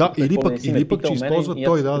 Да, или пък че използва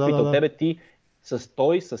той. Да. Тебе ти с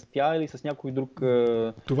той, с тя или с някой друг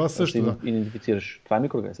това също, да идентифицираш. Това е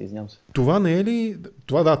микроагресия, извинявам се. Това не е ли...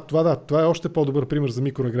 Това е още по-добър пример за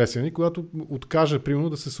микроагресия. Когато откажа, примерно,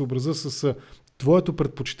 да се съобразя с твоето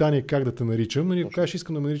предпочитание как да те наричам. Нали, кажеш,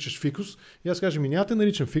 искам да ме наричаш Фикус. И аз кажа, няма те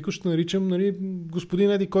наричам Фикус, ще наричам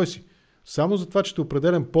господин Еди кой си. Само за това, че те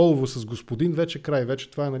определям полово с господин, вече край.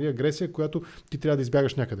 Вече това е агресия, която ти трябва да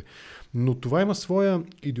избягаш някъде. Но това има своя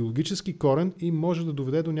идеологически корен и може да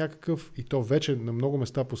доведе до някакъв, и то вече на много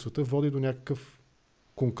места по света, води до някакъв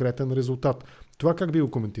конкретен резултат. Това как би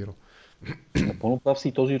го коментирал? Напълно прав си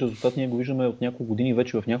и този резултат ние го виждаме от няколко години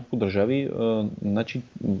вече в няколко държави. Значи,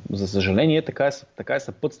 за съжаление, така е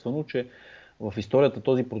съпътствано, че в историята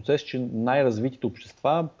този процес, че най-развитите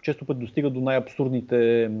общества често път достигат до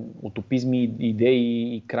най-абсурдните утопизми,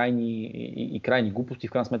 идеи и крайни глупости.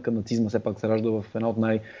 В крайна сметка нацизма все пак се ражда в една от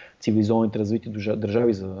най-цивилизованите развити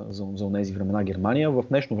държави за тези времена, Германия. В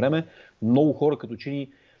днешно време много хора като че ли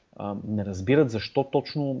не разбират защо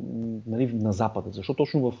точно, нали, на Запада, защо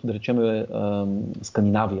точно в, да речем,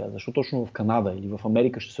 Скандинавия, защо точно в Канада или в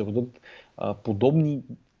Америка ще се родят подобни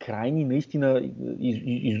крайни, наистина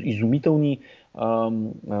изумителни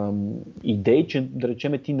идеи, че, да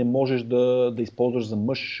речем, ти не можеш да използваш за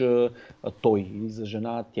мъж той или за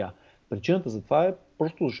жена тя. Причината за това е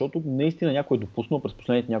просто защото наистина някой е допуснал през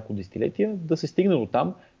последните няколко десетилетия да се стигне до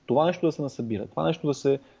там, това нещо да се насъбира, това нещо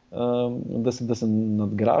да се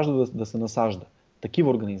надгражда, да се насажда. Такива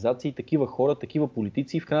организации, такива хора, такива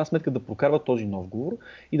политици в крайна сметка да прокарват този новговор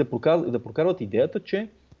и да прокарват идеята, че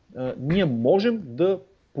ние можем да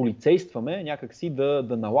полицействаме, някакси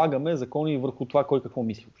да налагаме закони върху това кой какво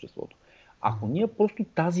мисли в обществото. Ако ние просто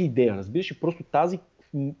тази идея, разбираш, просто тази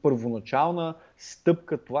първоначална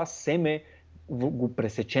стъпка, това семе го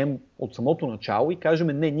пресечем от самото начало и кажем,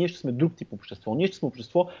 не, ние ще сме друг тип общество. Ние ще сме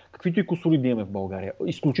общество, каквито и кусури да имаме в България.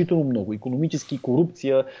 Изключително много. Икономически,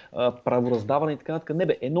 корупция, правораздаване и така нататък. Не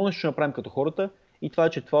бе, едно нещо ще направим като хората и това е,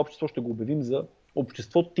 че това общество ще го обявим за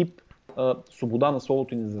общество тип свобода на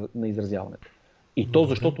словото и на изразяването. И то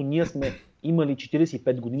защото ние сме имали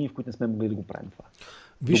 45 години, в които не сме могли да го правим това.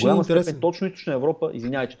 До голяма степен точно Източна Европа,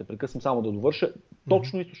 извинявай, че те прекъсвам само да довърша,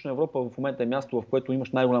 точно Източна Европа в момента е място, в което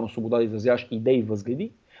имаш най-голяма свобода да изразяваш идеи и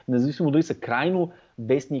възгледи, независимо дали са крайно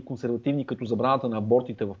десни и консервативни, като забраната на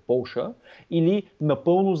абортите в Полша, или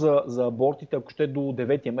напълно за абортите, ако ще до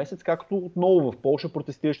 9-я месец, както отново в Полша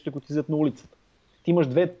протестиращите, които излизат на улицата. Ти имаш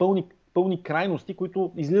две пълни крайности,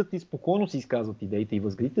 които излизат и спокойно си изказват идеите и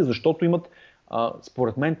възгледите, защото имат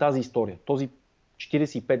според мен тази история, този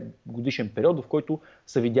 45 годишен период, в който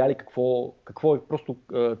са видяли какво е просто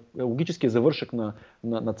логическия завършък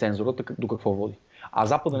на цензурата, до какво води. А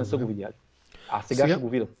Запада не са го видяли. А сега ще го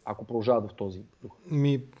видят, ако продължават в този дух.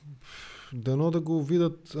 Дано да го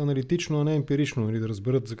видят аналитично, а не емпирично, или да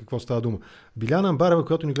разберат за какво става дума. Биляна Амбарева,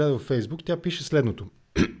 която ни гледа във Фейсбук, тя пише следното.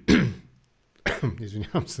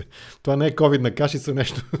 Извинявам се. Това не е ковидна кашица,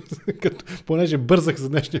 нещо. Понеже бързах за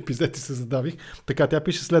днешния епизод и се задавих. Така, тя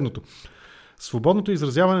пише следното. Свободното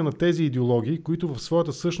изразяване на тези идеологии, които в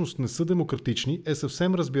своята същност не са демократични, е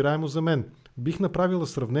съвсем разбираемо за мен. Бих направила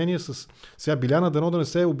сравнение с... Сега Биляна дано да не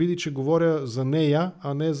се обиди, че говоря за нея,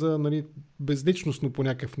 а не за, нали, безличностно по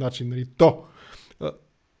някакъв начин. Нали,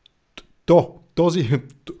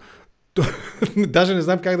 даже не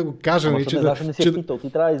знам как да го кажа. Нали, даже не си е питал.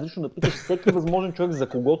 Ти трябва изрично да питаш всеки възможен човек, за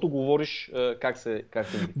когото говориш, как се...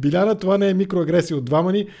 Биляна, това не е микроагресия от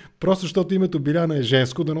двама ни, просто защото името Биляна е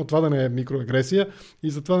женско, дано това да не е микроагресия и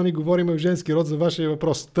затова да ни говорим в женски род за вашия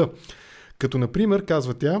въпрос. Като например,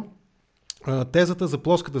 казва тя, тезата за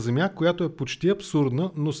плоската земя, която е почти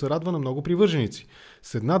абсурдна, но се радва на много привърженици.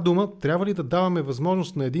 С една дума, трябва ли да даваме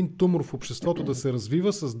възможност на един тумор в обществото да се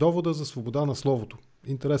развива с довода за свобода на словото?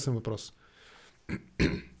 Интересен въпрос.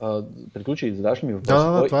 Приключи, задаш ми въпрос.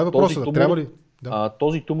 Да, това е въпросът. Трябва ли? Да.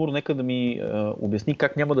 Този тумор, нека да ми обясни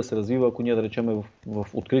как няма да се развива, ако ние, да речем, в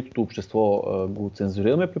откритото общество го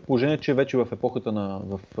цензурираме, при положение, че вече в епохата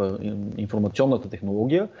в информационната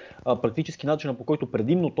технология, практически начинът, по който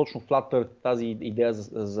предимно точно в Flutter тази идея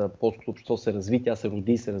за плоското общество се разви, тя се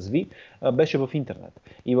роди и се разви, беше в интернет.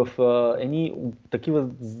 И в едни такива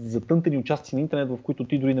затънтени участъци на интернет, в които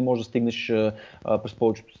ти дори не можеш да стигнеш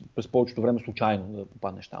през повечето време случайно да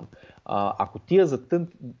попаднеш там. Ако ти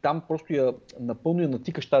там просто напълно я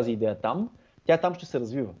натикаш тази идея там, тя там ще се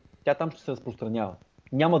развива, тя там ще се разпространява.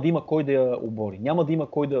 Няма да има кой да я обори, няма да има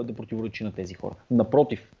кой да противоречи на тези хора.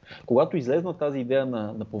 Напротив, когато излезна тази идея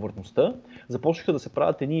на повърхността, започнаха да се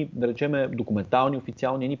правят едни, да речеме, документални,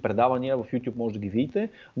 официални едни предавания, в YouTube може да ги видите,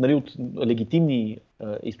 нали, от легитимни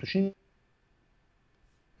източници.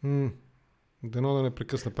 Дано да не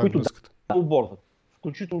прекъсна пак връзката. Да оборват.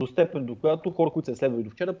 Включително до степен, до която хора, които са изследвали до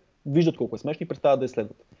вчера, виждат колко е смешно и представят да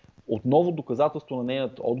изследват. Отново доказателство на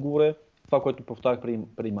нейният отговор е това, което повтарях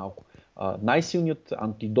преди малко. Най-силният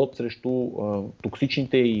антидот срещу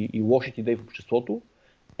токсичните и лошите идеи в обществото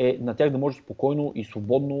е на тях да може спокойно и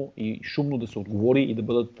свободно и шумно да се отговори и да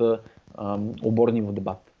бъдат оборени в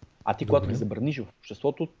дебат. А ти, когато ги забраниш в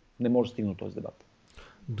обществото, не може да стигне до този дебат.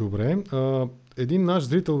 Добре. Един наш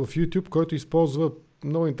зрител в YouTube, който използва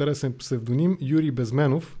много интересен псевдоним, Юрий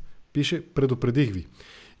Безменов, пише "Предупредих ви".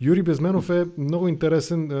 Юрий Безменов е много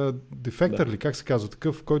интересен дефектър ли, как се казва,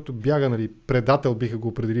 такъв, който бяга, нали, предател биха го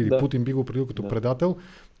определили, Путин би го определил като предател.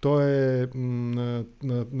 Той е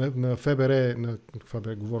на ФБР,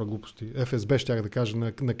 говоря глупости, ФСБ щях да кажа,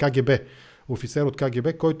 на КГБ, офицер от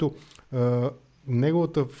КГБ, който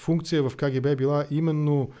неговата функция в КГБ е била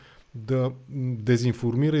именно да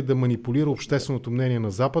дезинформира и да манипулира общественото мнение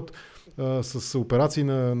на Запад. С операции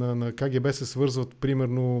на КГБ се свързват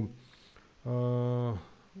примерно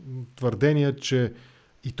твърдения, че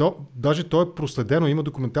и то, даже то е проследено, има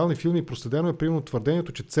документални филми, проследено е примерно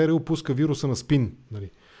твърдението, че ЦРУ пуска вируса на спин. Нали?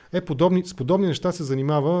 С подобни неща се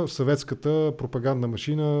занимава съветската пропагандна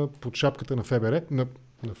машина под шапката на ФБР. На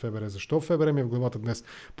ФБР. Защо ФБР ми е в главата днес?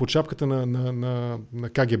 Под шапката на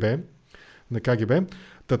КГБ. На КГБ.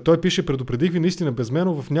 Той пише: предупредих ви наистина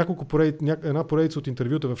безмено в една поредица от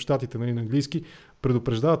интервюта в Щатите, нали, на английски,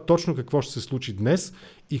 предупреждава точно какво ще се случи днес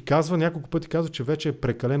и няколко пъти казва, че вече е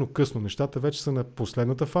прекалено късно. Нещата вече са на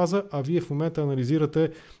последната фаза, а вие в момента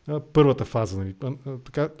анализирате първата фаза. Нали.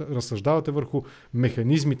 Така разсъждавате върху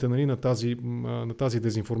механизмите, нали, на тази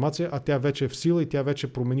дезинформация, а тя вече е в сила и тя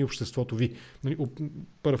вече промени обществото ви. Нали,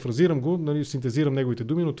 парафразирам го, нали, синтезирам неговите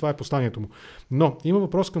думи, но това е посланието му. Но има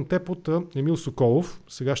въпрос към теб от Емил Соколов.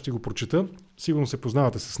 Сега ще го прочета. Сигурно се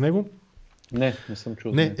познавате с него. Не съм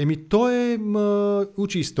чул. Той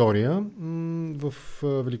учи история в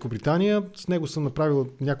Великобритания. С него съм направил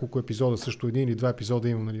няколко епизода, също един или два епизода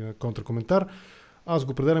имам, нали, на Контракоментар. Аз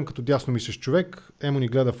го определям като дясно мислещ човек. Емо ни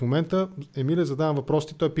гледа в момента. Емиле, задавам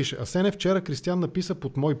въпроси. Той пише: Асене, вчера Кристиян написа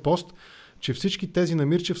под мой пост, че всички тези на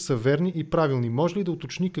Мирчев са верни и правилни. Може ли да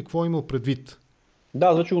уточни какво е имал предвид?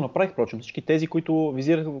 Да, значи го направих, впрочем. Всички тези, които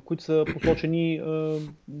визираха, които са посочени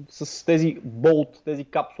с тези болт, тези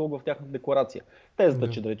капсул в тяхната декларация. Тезата,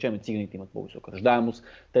 че да речем циганите имат по-висока раждаемост,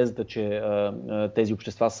 тезата, че тези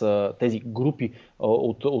общества са, тези групи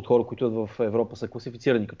от хора, които идват в Европа, са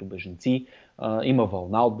класифицирани като бежанци, има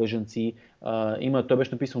вълна от бежанци, той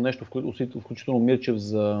беше написал нещо, включително Мирчев,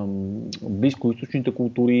 за близкоизточните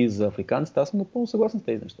култури, за африканците. Аз съм напълно съгласен с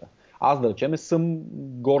тези неща. Аз, да речем, съм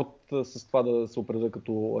горд с това да се определя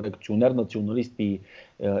като реакционер, националист и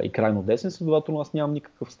крайно десен, следователно аз нямам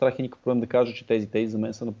никакъв страх и никакъв проблем да кажа, че тези за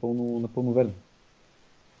мен са напълно верни.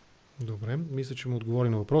 Добре, мисля, че му отговори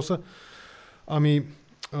на въпроса.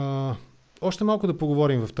 Още малко да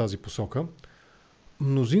поговорим в тази посока.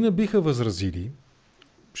 Мнозина биха възразили,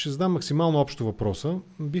 ще задам максимално общо въпроса,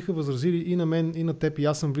 биха възразили и на мен, и на теб, и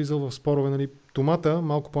аз съм влизал в спорове. Нали. Томата,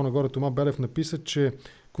 малко по-нагоре, Тома Белев написа, че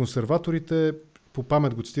консерваторите, по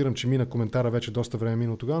памет го цитирам, че мина коментара вече доста време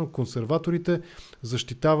минало тогава, но консерваторите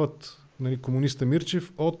защитават, нали, комуниста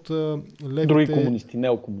Мирчев от левите... Други комунисти,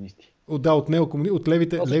 неокомунисти. От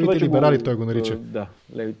левите либерали той го нарича. Да,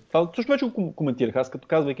 левите. Това също вече го коментирах, аз като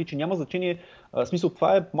казвайки, че няма значение, смисъл,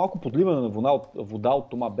 това е малко подливане на вода от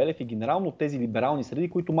Тома Белев и генерално от тези либерални среди,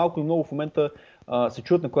 които малко и много в момента се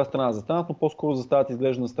чуят на коя страна застанат, но по-скоро застават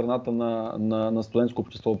изглежда на страната на студентско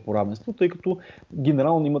общество по равенство, тъй като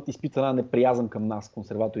генерално имат изпитана неприязъм към нас,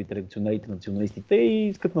 консерваторите, реакционерите, националистите, и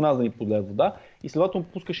искат на нас да ни подлеят вода. И следователно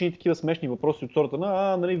пускаш и такива смешни въпроси от сорта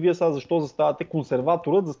на нали, вие сега защо заставате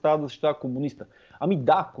консерваторът, застава да защитава комуниста.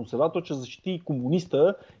 Да, консерваторът ще защити и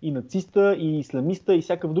комуниста, и нациста, и исламиста, и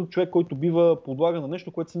всякакъв друг човек, който бива подлаган на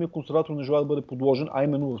нещо, което самия консерватор не желая да бъде подложен, а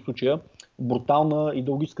именно в случая брутална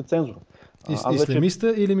идеологическа цензура.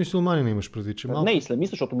 Исламиста или мюсюлманин имаш предвид? Че малко... Не,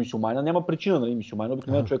 исламиста, защото мюсюлманина няма причина. Нали? Мюсюлманин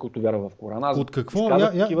обикновено човек, който вярва в Корана. От какво?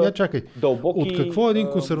 Чакай. От какво един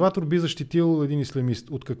консерватор би защитил един исламист?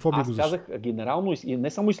 От какво би го защитил? Аз казах генерално, не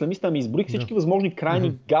само исламиста, ами изброих всички възможни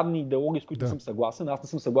крайни гадни идеологии, с които съм съгласен. Аз не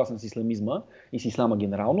съм съгласен с исламизма и с ислама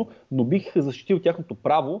генерално, но бих защитил тяхното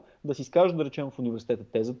право да си изкажат, да речем, в университета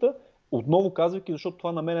тезата. Отново казвайки, защото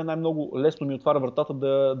това на мен най-много лесно ми отваря вратата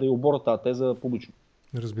да я оборя тази теза публично.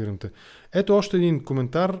 Разбирам те. Ето още един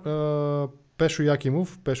коментар. Пешо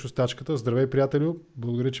Якимов, Пешо Стачката. Здравей, приятелю.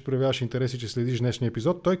 Благодаря, че проявяваш интерес и че следиш днешния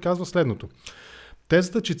епизод. Той казва следното.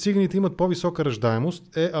 Тезата, че циганите имат по-висока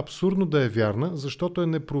раждаемост, е абсурдно да е вярна, защото е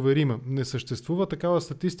непроверима. Не съществува такава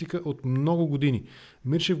статистика от много години.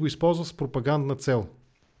 Мирчев го използва с пропагандна цел.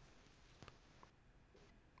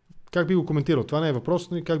 Как би го коментирал? Това не е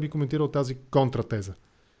въпрос, но как би коментирал тази контратеза?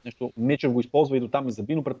 Нещо, Мирчев го използва и до там и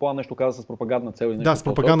заби, но предполагам нещо каза с пропагандна цел. Да, с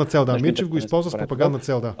пропагандна цел, да. Мирчев го използва с пропагандна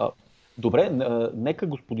цел, да. Добре, нека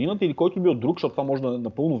господинът или който бил друг, защото това може да е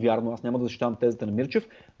напълно вярно, аз няма да защитавам тезата на Мирчев,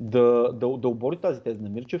 да обори тази теза на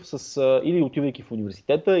Мирчев или отивайки в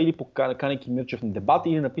университета, или поканейки Мирчев на дебат,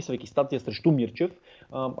 или написвайки статия срещу Мирчев.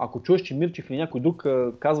 Ако чуеш, че Мирчев или някой друг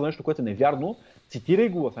казва нещо, което е невярно, цитирай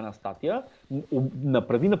го в една статия,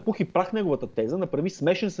 направи на пух и прах неговата теза, направи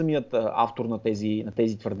смешен самият автор на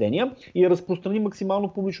тези твърдения и я разпространи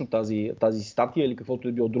максимално публично тази статия или каквото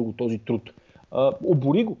е било друго, този труд.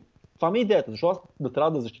 Обори го. Това ми е идеята. Защо аз да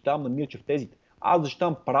трябва да защитавам на Мирчев тезите? Аз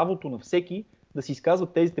защитавам правото на всеки да си изказва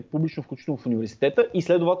тезите публично, включително в университета и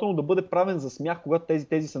следователно да бъде правен за смях, когато тези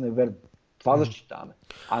тези са неверни. Това защитаваме.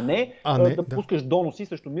 А не да пускаш доноси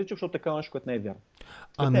срещу Мирчев, защото така нещо, което не е вярно.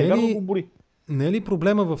 Не е ли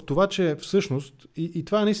проблема в това, че всъщност, и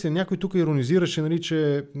това наистина някой тук иронизираше, нали,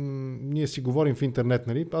 че ние си говорим в интернет,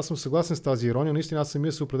 нали? Аз съм съгласен с тази ирония, наистина аз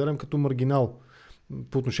самия се определям като маргинал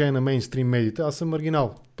по отношение на мейнстрим медиите. Аз съм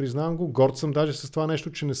маргинал. Признавам го, горд съм даже с това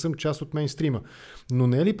нещо, че не съм част от мейнстрима. Но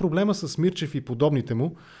не е ли проблема с Мирчев и подобните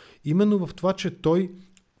му, именно в това, че той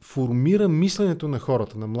формира мисленето на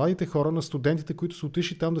хората, на младите хора, на студентите, които са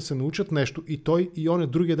отишли там да се научат нещо и той и он е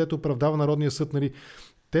другия, дето оправдава Народния съд, нали?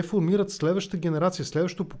 Те формират следващата генерация,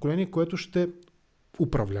 следващото поколение, което ще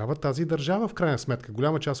управлява тази държава в крайна сметка.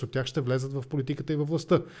 Голяма част от тях ще влезат в политиката и във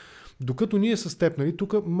властта. Докато ние с теб, нали,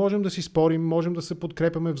 тук можем да си спорим, можем да се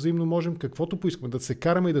подкрепяме взаимно, можем каквото поискаме, да се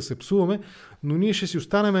караме и да се псуваме, но ние ще си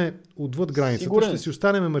останем отвъд границата, ще си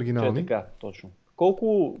останем маргинални. Че е така, точно.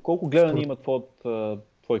 Колко гледани има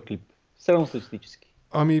твой клип? Средно статистически.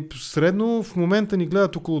 Ами средно в момента ни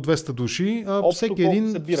гледат около 200 души, а Общо всеки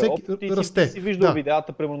един расте. Ти си виждал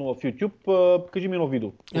видеята, примерно в YouTube, кажи ми едно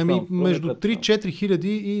видео. Ами между 3-4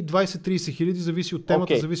 хиляди и 20-30 хиляди, зависи от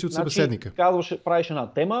темата, зависи от събеседника. Правиш една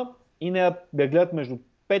тема и не гледат между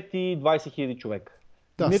 5 и 20 хиляди човека.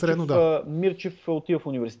 Да, средно да. Мирчев отива в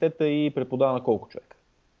университета и преподава на колко човека?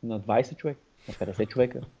 На 20 човека? На 50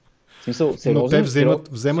 човека? Смисъл, но те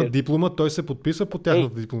вземат диплома, той се подписва по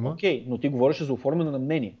тяхната диплома. Окей, но ти говориш за оформяне на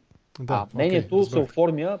мнение. Да, мнението се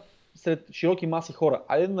оформя сред широки маси хора.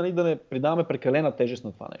 Айде, нали, да не придаваме прекалена тежест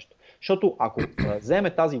на това нещо. Защото ако вземе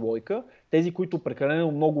тази логика, тези, които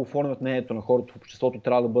прекалено много оформят мнението на хората в обществото,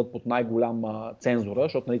 трябва да бъдат под най-голяма цензура,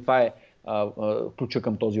 защото, нали, това е ключа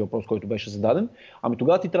към този въпрос, който беше зададен. Ами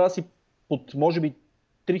тогава ти трябва да си под, може би,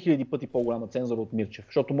 3000 пъти по-голяма цензура от Мирчев,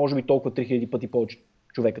 защото може би толкова 3000 пъти повече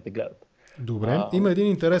човека те гледат. Добре. Има един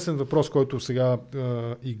интересен въпрос, който сега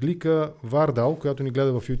Иглика Вардал, която ни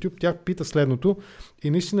гледа в YouTube, тя пита следното и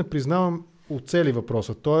наистина признавам оцели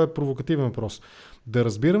въпроса. Той е провокативен въпрос. Да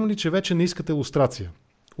разбирам ли, че вече не искате лустрация?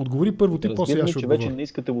 Отговори първо ти, после аз ще отговоря. Че вече не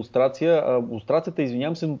искате лустрация. Лустрацията,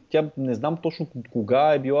 извинявам се, но тя не знам точно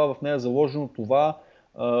кога е била в нея заложено това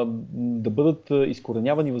да бъдат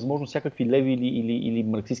изкоренявани възможно всякакви леви или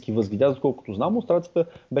марксистски възгледи. Аз, доколкото знам, лустрацията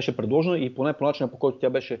беше предложена и поне по начина, по който тя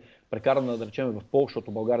беше прекарана, да речем, в Полша,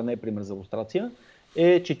 защото България не е пример за лустрация,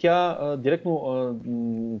 е, че тя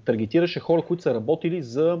директно таргетираше хора, които са работили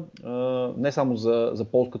не само за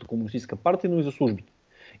Полската комунистическа партия, но и за службите.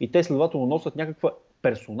 И те следователно носят някаква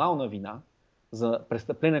персонална вина за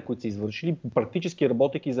престъпления, които са извършили, практически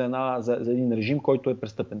работейки за един режим, който е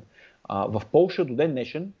престъпен. В Полша до ден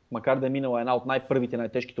днешен, макар да е минала една от най-първите,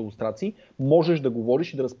 най-тежките лустрации, можеш да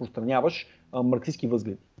говориш и да разпространяваш марксистски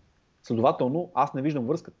възгледи. Следователно, аз не виждам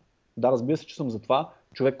връзката. Да, разбира се, че съм за това.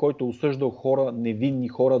 Човек, който е осъждал хора, невинни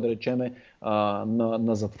хора, да речеме,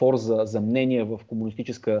 на затвор за мнение в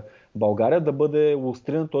комунистическа България, да бъде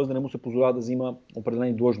лустриран, т.е. да не му се позволява да взима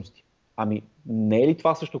определени длъжности. Ами, не е ли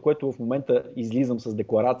това също, което в момента излизам с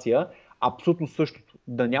декларация, абсолютно същото?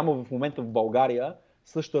 Да няма в момента в България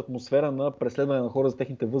същата атмосфера на преследване на хора за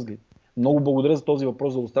техните възгледи. Много благодаря за този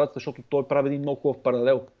въпрос за лустрацията, защото той прави един много хубав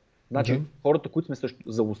паралел. Значи, хората, които сме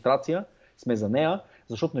за лустрация, сме за нея,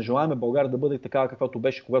 защото не желаем България да бъде такава, каквато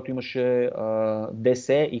беше, когато имаше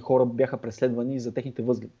ДС и хора бяха преследвани за техните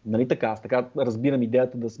възгледи. Нали така? Аз така разбирам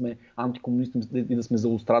идеята да сме антикомунисти и да сме за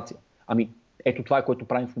лустрация. Ами, ето това е, което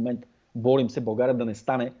правим в момента. Борим се България да не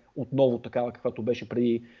стане отново такава, каквато беше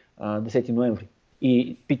преди 10 ноември.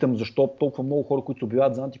 И питам защо толкова много хора, които се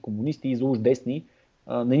обявяват за антикомунисти и за уж десни,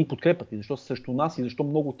 не ни подкрепят. И защо са срещу нас и защо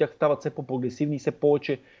много от тях стават все по-прогресивни и все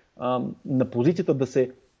повече на позицията да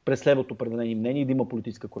се преследват определени мнения и да има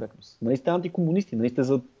политическа коректност. Нали сте антикомунисти, нали сте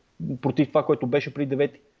против това, което беше при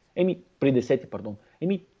 9-ти. При 10-ти, пардон.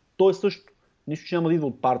 То е също. Нищо, че няма да идва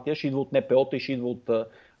от партия, ще идва от НПО-та и ще идва от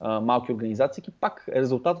малки организации. Пак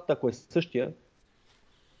резултатът, ако е същия,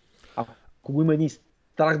 ако го има един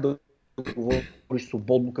страх да говориш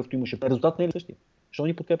свободно, какъвто имаше, резултат не е ли същия? Защо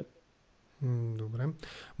ни подкрепят? Добре.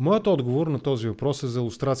 Моят отговор на този въпрос е за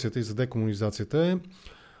лустрацията и за декомунизацията е,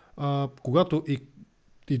 когато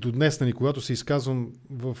и до днес, нали, когато се изказвам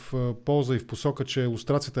в полза и в посока, че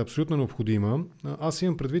лустрацията е абсолютно необходима, аз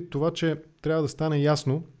имам предвид това, че трябва да стане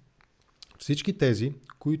ясно всички тези,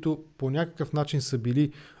 които по някакъв начин са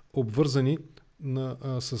били обвързани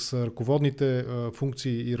с ръководните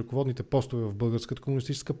функции и ръководните постове в Българската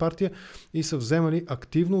комунистическа партия и са вземали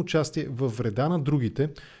активно участие във вреда на другите,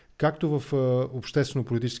 както в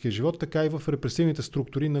обществено-политическия живот, така и в репресивните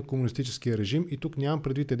структури на комунистическия режим. И тук нямам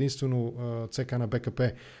предвид единствено ЦК на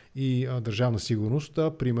БКП и Държавна сигурност,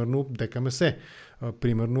 а примерно ДКМС,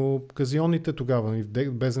 примерно казионните тогава,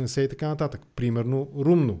 БЗНС и така нататък, примерно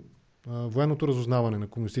РУМНО, военното разузнаване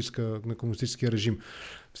на комунистическия режим.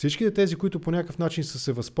 Всичките тези, които по някакъв начин са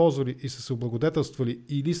се възползвали и са се облагодетелствали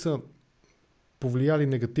или са повлияли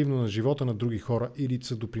негативно на живота на други хора или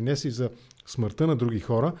са допринесли за смъртта на други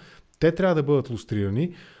хора, те трябва да бъдат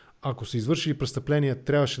лустрирани. Ако са извършили престъпления,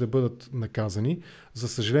 трябваше да бъдат наказани. За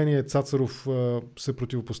съжаление, Цацаров се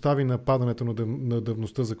противопостави на падането на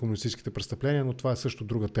давността за комунистическите престъпления, но това е също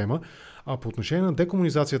друга тема. А по отношение на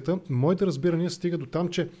декомунизацията, моите разбирания стига до там,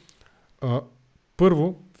 че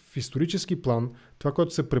първо, в исторически план, това,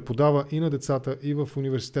 което се преподава и на децата, и в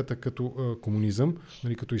университета като комунизъм,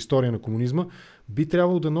 нали, като история на комунизма, би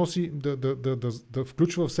трябвало да носи, да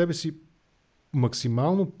включва в себе си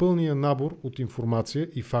максимално пълния набор от информация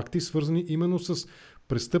и факти, свързани именно с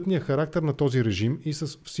престъпния характер на този режим и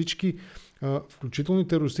с всички, включително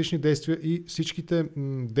терористични действия и всичките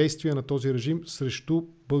действия на този режим срещу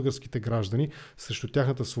българските граждани, срещу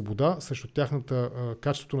тяхната свобода, срещу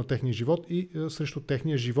качеството на техния живот и срещу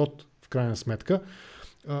техния живот в крайна сметка.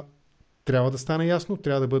 Трябва да стане ясно,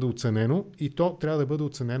 трябва да бъде оценено и то трябва да бъде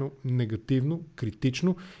оценено негативно,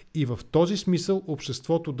 критично и в този смисъл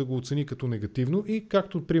обществото да го оцени като негативно и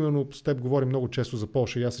както примерно с теб говорим много често за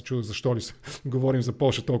Полша и аз се чудя защо ли говорим за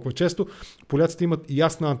Полша толкова често, поляците имат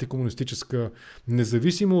ясна антикомунистическа,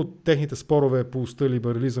 независимо от техните спорове по уста,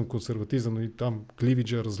 либерализъм, консерватизъм, и там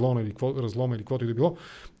кливиджа, разлома или каквото и да било,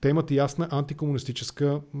 те имат ясна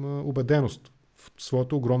антикомунистическа убеденост в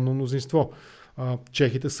своето огромно мнозинство.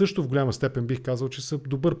 Чехите също в голяма степен бих казал, че са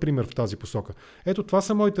добър пример в тази посока. Ето това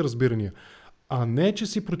са моите разбирания. А не, че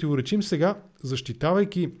си противоречим сега,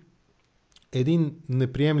 защитавайки един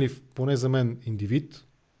неприемлив, поне за мен, индивид,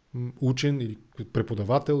 учен или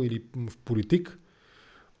преподавател или политик,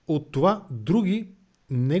 от това други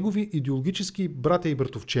негови идеологически братя и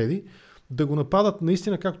братовчеди да го нападат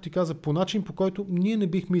наистина, както ти каза, по начин, по който ние не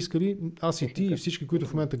бихме искали, аз и ти и всички, които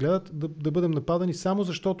в момента гледат, да бъдем нападани само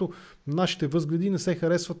защото нашите възгледи не се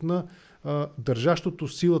харесват на държащото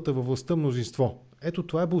силата във властта мнозинство. Ето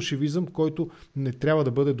това е болшевизъм, който не трябва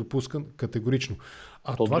да бъде допускан категорично.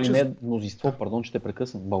 Това, че не е мнозинство, пардон, че те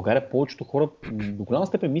прекъсвам. В България повечето хора до голяма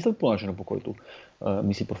степен мислят по начина, по който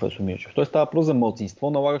мисли професор Мирчев. Той става въпрос за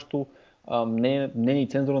малцинство, налагащо не и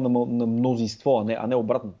цензура на мнозинство, а не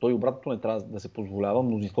обратно. Той обратното не трябва да се позволява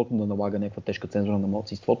мнозинството да налага някаква тежка цензура на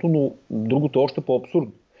малцинството, но другото е още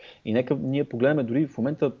по-абсурдно. И нека ние погледнем дори в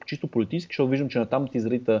момента чисто политически, защото виждам, че натам ти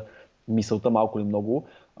изрита мисълта малко или много.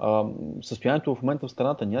 Състоянието в момента в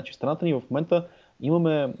страната ни, че в страната ни в момента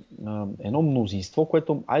имаме едно мнозинство,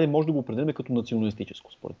 което, може да го определим като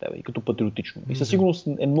националистическо, според тебе, и като патриотично. И със сигурност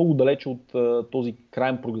е много далече от този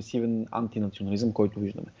крайен прогресивен антинационализъм, който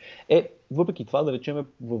виждаме. Въпреки това, да речем,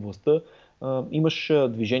 във властта имаш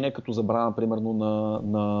движения като забрана, примерно,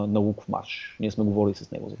 на Луков марш. Ние сме говорили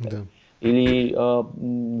с него за това. Да. Или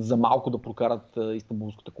за малко да прокарат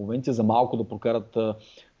Истанбулската конвенция, за малко да прокарат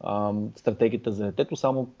стратегията за детето,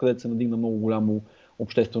 само където се надигна много голямо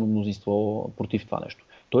обществено мнозинство против това нещо.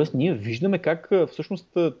 Тоест, ние виждаме как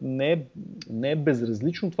всъщност не е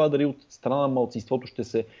безразлично това дали от страна на малцинството ще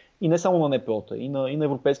се, и не само на НПО-та, и на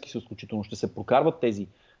Европейски съюз включително, ще се прокарват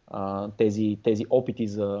тези опити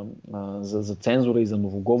за цензура и за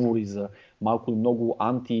новоговори, за малко или много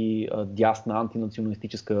антидясна,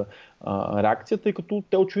 антинационалистическа реакция, тъй като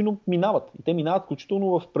те очевидно минават. И те минават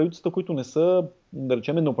включително в правителства, които не са, да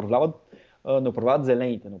речем, не управляват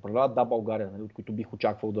зелените, не управляват Да, България, нали, от които бих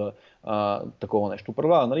очаквал такова нещо.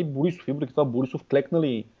 Управлява, нали, Борисов, и въпреки това Борисов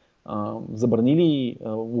клекнали, забранили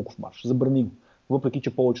Луков марш, забранили. Въпреки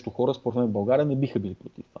че повечето хора, според мен в България, не биха били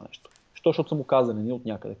против това нещо. Защото са му казали от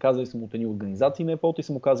някъде. Казали са му от едни организации на ЕПО и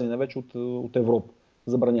са му казали най-вече от Европа.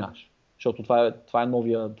 Забраняваш. Защото това е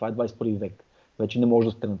 21 век. Вече не може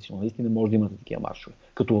да сте националисти, не може да имате такива маршове.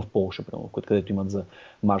 Като в Полша, примерно, където имат за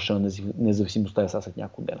марша на независимостта след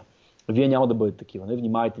няколко дена. Вие няма да бъдете такива. Не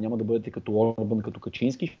внимайте, няма да бъдете като Орбан, като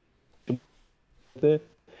Качински, ще бъдете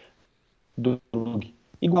други.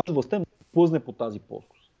 И когато властта да плъзне по тази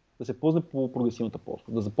плоскост, да се плъзне по прогресивната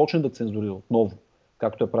плоскост, да започне да цензурира отново,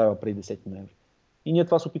 както е правила преди 10 ноември. И ние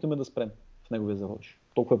това се опитаме да спрем в неговия завърш.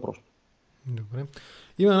 Толкова е просто. Добре.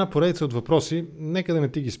 Има една поредица от въпроси. Нека да не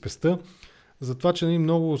ти ги спеста. За това, че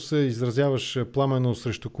много се изразяваш пламенно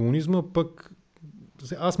срещу комунизма, пък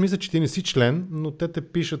аз мисля, че ти не си член, но те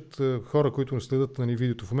пишат хора, които не следят на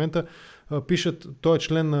видеото в момента. пишат, той е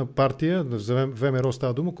член на партия, за ВМРО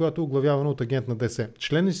става дума, която е оглавявана от агент на ДС.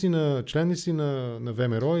 Член ли си на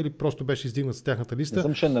ВМРО или просто беше издигнат с тяхната листа? Не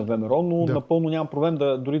съм член на ВМРО, но напълно нямам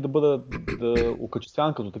проблем дори да бъда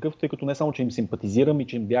окачествяван като такъв, тъй като не само, че им симпатизирам и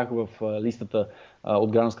че им бях в листата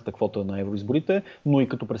от гражданската квота на евроизборите, но и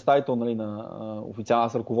като представител, нали, на официално,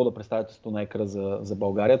 аз ръковода представителството на ЕКР за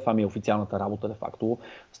България. Това ми е официалната работа, де факто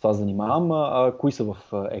с това занимавам. Кои са в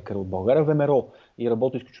ЕКР от България? ВМРО. И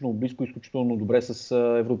работя изключително близко, изключително добре с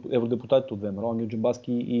евродепутатите от ВМРО, Ангел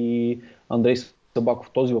Джамбазки и Андрей Сабаков.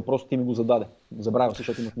 Този въпрос ти ми го зададе. Забравя,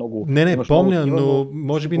 защото имах много... Не, помня, но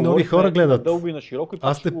може би нови хора гледат. Дълго и на широко и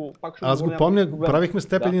аз го помня, правихме с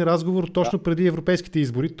теб един разговор точно преди европейските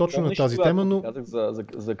избори, точно на тази тема, но... Казах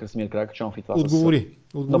за Красимир Каракачанов и това Отговори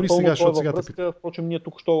сега, защото сега те питам. Впрочем, ние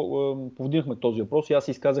тук що повдигнахме този въпрос и аз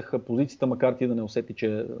изказах позицията, макар ти да не усети,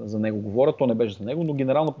 че за него говоря. То не беше за него, но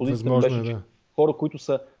генерална позицията беше, че хора,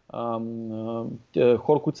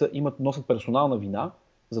 които носят персонална вина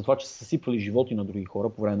за това, че са съсипвали животи на други хора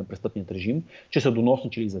по време на престъпният режим, че са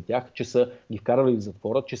доносничили за тях, че са ги вкарали в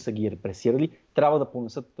затвора, че са ги репресирали, трябва да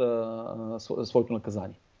понесат своето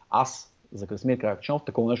наказание. Аз за Красимир Каракачанов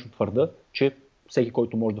такова нещо твърда, че всеки,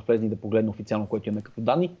 който може да влезе и да погледне официално, което имаме като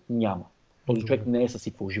данни, няма. Този човек не е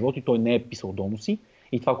съсипвал животи, той не е писал доноси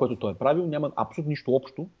и това, което той е правил, няма абсолютно нищо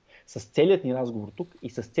общо с целият ни разговор тук и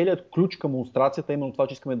с целият ключ към илюстрацията, именно това,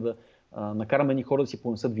 че искаме да накараме ни хора да си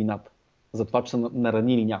понесат вината за това, че са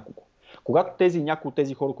наранили някого. Когато някои от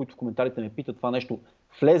тези хора, които в коментарите ме питат това нещо,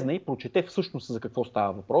 влезне и прочете всъщност за какво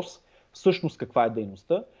става въпрос, всъщност каква е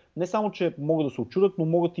дейността, не само, че могат да се очудят, но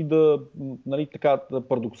могат и да, нали, така,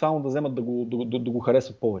 парадоксално да вземат да го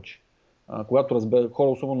харесат повече. Когато разберат хора,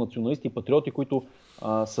 особено националисти и патриоти, които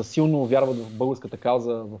са силно вярват в българската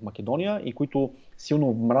кауза в Македония и които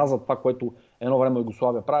силно мразят това, което едно време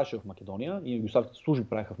Югославия правеше в Македония и югославските служби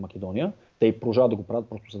правеха в Македония, те и продължават да го правят,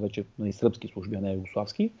 просто са вече сръбски служби, а не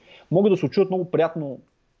югославски, могат да се очудят много приятно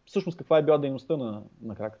всъщност каква е била дейността на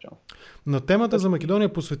Каракачанов. На темата за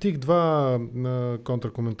Македония посветих два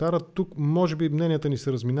контракоментара. Тук може би мненията ни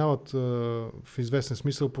се разминават в известен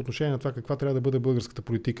смисъл по отношение на това каква трябва да бъде българската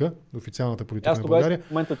политика, официалната политика на България. Аз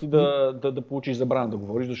в момента ти да получиш забрана да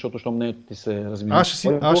говориш, защото мнението ти се разминава.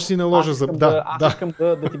 Аз ще си наложа за... Аз искам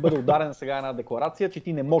да ти бъде ударена сега една декларация, че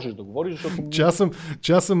ти не можеш да говориш, защото...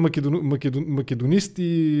 Че аз съм македонист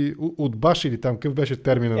и от баш или там, какъв беше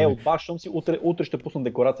термина? От баш съм си, утре ще пусна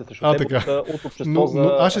декларация срещу теб от общество но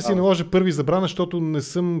аз ще си наложа първи забрана, защото не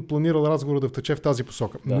съм планирал разговора да втече в тази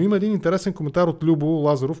посока. Да. Но има един интересен коментар от Любо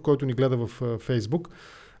Лазаров, който ни гледа в Фейсбук.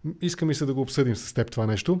 Иска ми се да го обсъдим с теб това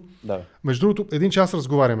нещо. Да. Между другото, 1 час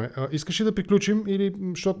разговаряме. Искаш ли да приключим или,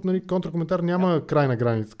 защото, нали, контракоментар няма крайна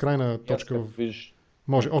граница, крайна точка?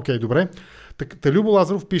 Може. Окей, добре. Та Любо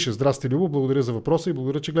Лазаров пише: здрасти, Любо, благодаря за въпроса и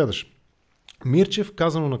благодаря, че гледаш. Мирчев,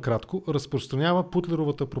 казано накратко, разпространява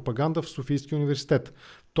путлеровата пропаганда в Софийския университет,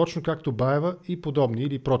 точно както Баева и подобни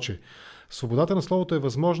или прочее. Свободата на словото е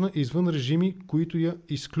възможна извън режими, които я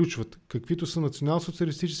изключват, каквито са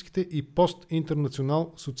национал-социалистическите и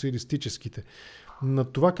пост-интернационал-социалистическите. На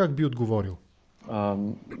това как би отговорил?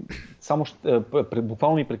 Само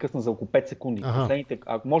буквално ми прекъсна за около 5 секунди.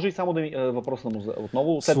 Може ли само да ми въпроса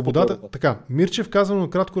отново? Свободата, така, Мирчев казано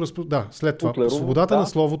накратко, след това. Свободата на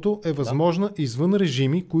словото е възможна извън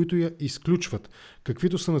режими, които я изключват,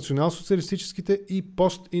 каквито са национал-социалистическите и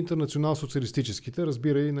пост-интернационал-социалистическите,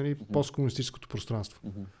 разбира и, нали, посткомунистическото пространство.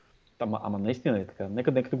 Ама наистина е така.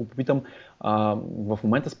 Нека да го попитам. В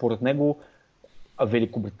момента според него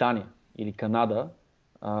Великобритания или Канада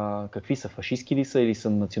какви са? Фашистски ли са или са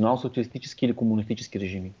национал-социалистически или комунистически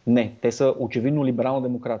режими? Не, те са очевидно либерална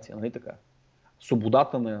демокрация, нали така?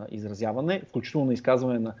 Свободата на изразяване, включително на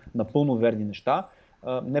изказване на напълно верни неща,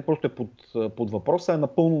 не просто е под въпроса, е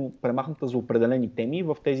напълно премахната за определени теми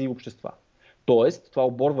в тези общества. Тоест, това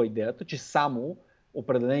оборва идеята, че само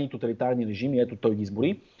определени тоталитарни режими, ето той ги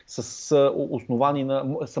избори, са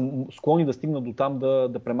склонни да стигнат до там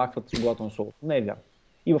да премахват свободата на словото. Не е вярно.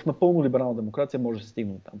 И в напълно либерална демокрация може да се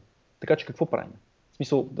стигне там. Така че какво правим? В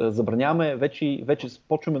смисъл, да забраняваме, вече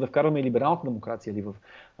почваме да вкарваме и либералната демокрация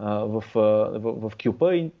в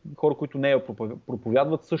кюпа и хора, които не я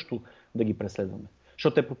проповядват, също да ги преследваме.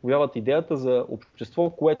 Защото те проповядват идеята за общество,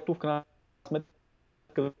 което в крайна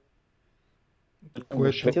сметка...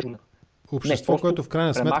 Което в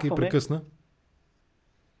крайна сметка и прекъсна.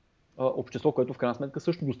 Общество, което в крайна сметка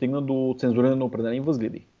също достигна до цензуриране на определени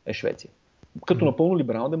възгледи, е Швеция. Като напълно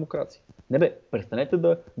либерална демокрация. Престанете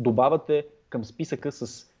да добавяте към списъка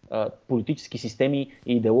с политически системи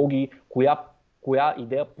и идеологии, коя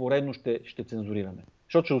идея поредно ще цензурираме.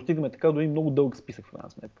 Защото ще достигнем така до един много дълъг списък в една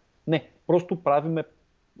сметка. Не, просто правиме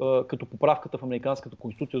като поправката в Американската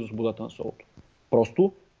конституция за свободата на словото.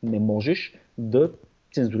 Просто не можеш да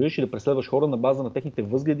цензурираш и да преследваш хора на база на техните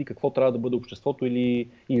възгледи, какво трябва да бъде обществото или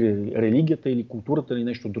религията, или културата, или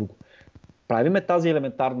нещо друго. Правиме тази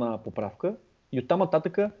елементарна поправка и оттам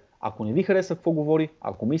нататък, ако не ви харесва какво говори,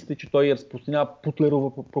 ако мислите, че той разпространява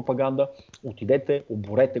путлерова пропаганда, отидете,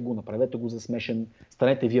 оборете го, направете го за смешен,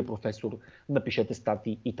 станете вие професор, напишете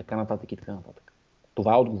статии и така нататък и така нататък.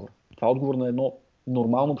 Това е отговор. Това е отговор на едно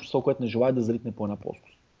нормално общество, което не желае да залитне по една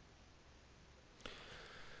плоскост.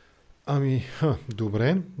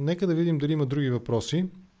 Добре. Нека да видим дали има други въпроси.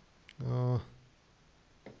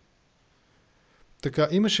 Така,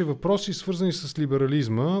 имаше въпроси свързани с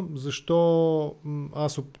либерализма. Защо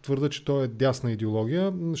аз твърда, че той е дясна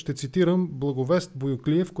идеология? Ще цитирам Благовест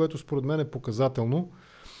Боюклиев, което според мен е показателно.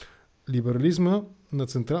 В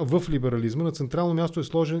либерализма на централно място е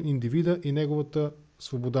сложен индивида и неговата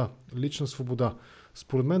свобода, лична свобода.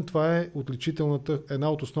 Според мен това е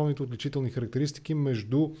една от основните отличителни характеристики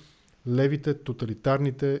между левите,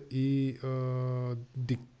 тоталитарните и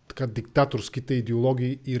диктаторските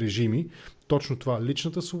идеологии и режими. Точно това.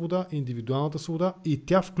 Личната свобода, индивидуалната свобода, и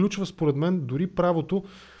тя включва според мен дори правото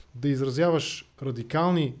да изразяваш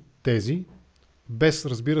радикални тези, без,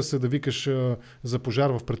 разбира се, да викаш за пожар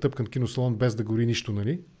в претъпкан киносалон, без да гори нищо,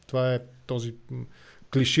 нали? Това е този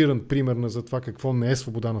клиширан пример за това какво не е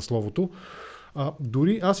свобода на словото.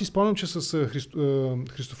 Дори аз си спомням, че с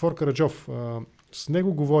Христофор Караджов с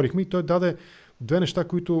него говорихме и той даде две неща,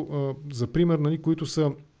 които за пример, нали, които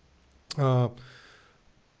са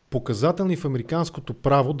показателни в американското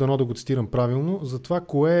право, дано да го цитирам правилно, за това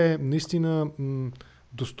кое е наистина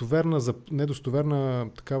недостоверна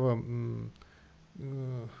такава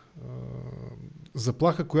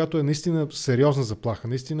заплаха, която е наистина сериозна заплаха,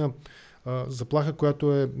 наистина заплаха,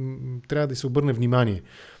 която трябва да се обърне внимание.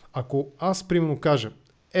 Ако аз примерно кажа,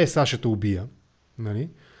 Саша те убия, нали,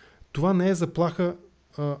 това не е заплаха,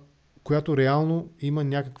 която реално има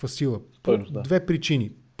някаква сила. Две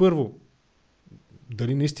причини. Първо,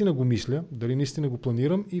 дали наистина го мисля, дали наистина го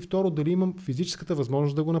планирам, и второ, дали имам физическата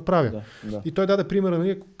възможност да го направя. Да. И той даде примера,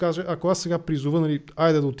 нали, ако аз сега призова, нали,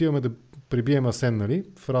 айде да отиваме да пребием Асен, нали,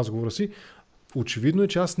 в разговора си, очевидно е,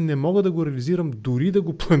 че аз не мога да го реализирам, дори да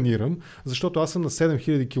го планирам, защото аз съм на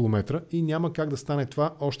 7000 км и няма как да стане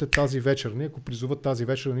това още тази вечер. Не, ако призоват тази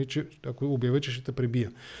вечер, ако обявя, че ще те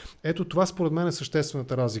пребия. Ето това според мен е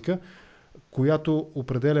съществената разлика, която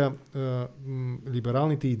определя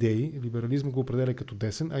либералните идеи, либерализма го определя като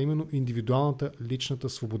десен, а именно индивидуалната, личната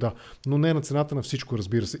свобода. Но не на цената на всичко,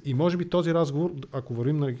 разбира се. И може би този разговор, ако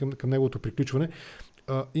вървим към неговото приключване,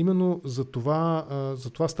 именно за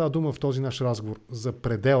това става дума в този наш разговор. За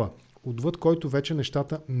предела, отвъд който вече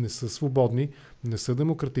нещата не са свободни, не са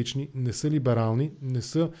демократични, не са либерални, не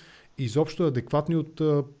са изобщо адекватни от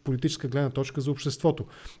политическа гледна точка за обществото.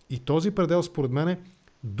 И този предел, според мен,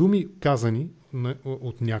 думи казани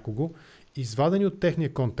от някого, извадени от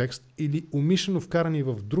техния контекст или умишлено вкарани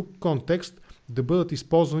в друг контекст, да бъдат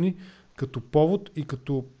използвани като повод и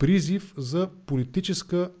като призив за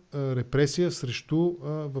политическа репресия срещу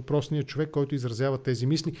въпросния човек, който изразява тези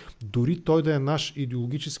мисли, дори той да е наш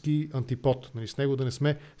идеологически антипод. Нали, с него да не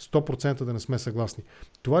сме 100% да не сме съгласни.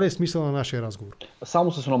 Това ли е смисъл на нашия разговор?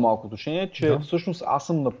 Само с едно малко уточнение, че всъщност аз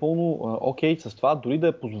съм напълно окей с това, дори да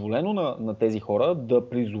е позволено на тези хора да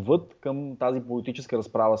призоват към тази политическа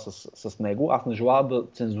разправа с него. Аз не желая да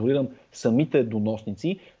цензурирам самите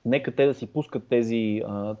доносници, нека те да си пускат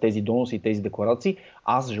тези доноси и тези декларации.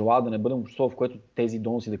 Аз желая да не бъдем общество, в което тези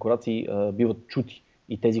доноси и декларации биват чути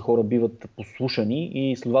и тези хора биват послушани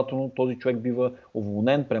и следователно този човек бива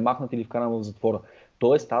уволнен, премахнат или вкаран в затвора.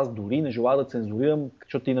 Тоест аз дори не желая да цензурирам,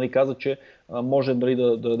 защото ти, нали, каза, че може, нали,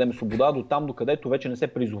 да дадем свобода до там, докъдето вече не се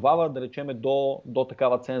призовава, да речеме, до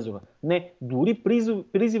такава цензура. Не, дори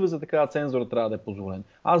призива за такава цензура трябва да е позволен.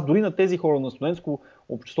 Аз дори на тези хора на студентско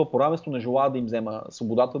общество по равенство не желая да им взема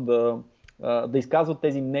свободата да изказват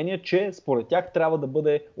тези мнения, че според тях трябва да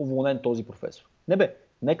бъде уволнен този професор. Не бе,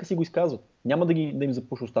 нека си го изказват. Няма да им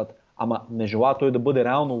запуша устата. Ама не желая той да бъде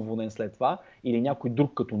реално уволнен след това или някой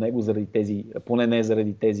друг като него заради тези, поне не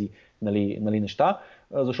заради тези нали, неща,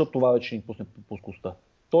 защото това вече ни пусне по плоскостта.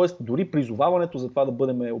 Тоест, дори призоваването за това да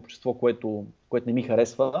бъдем общество, което не ми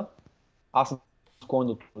харесва, аз съм склонен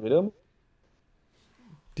да толерирам.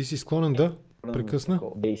 Ти си склонен да прекъсна?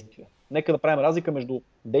 Действия. Нека да правим разлика между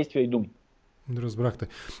действия и думи. Разбрахте.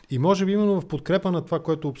 И може би именно в подкрепа на това,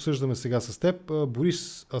 което обсъждаме сега с теб,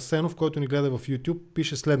 Борис Асенов, който ни гледа в YouTube,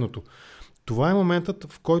 пише следното. Това е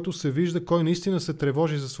моментът, в който се вижда кой наистина се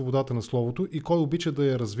тревожи за свободата на словото и кой обича да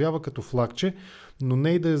я развява като флагче, но не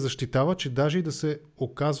и да я защитава, че даже и да се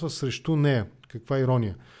оказва срещу нея. Каква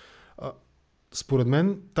ирония. Според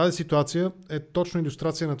мен тази ситуация е точно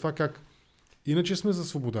илюстрация на това как иначе сме за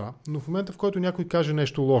свобода, но в момента, в който някой каже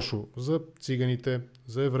нещо лошо за циганите,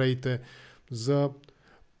 за евреите, за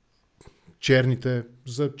черните,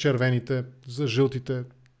 за червените, за жълтите,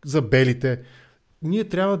 за белите, ние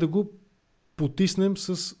трябва да го потиснем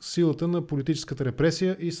с силата на политическата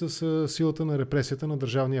репресия и с силата на репресията на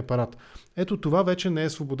държавния апарат. Ето това вече не е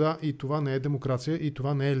свобода и това не е демокрация и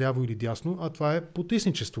това не е ляво или дясно, а това е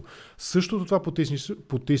потисничество. Същото това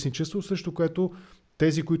потисничество, срещу което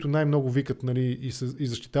тези, които най-много викат, нали, и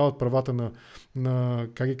защитават правата на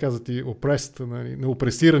как ги казвате, нали, на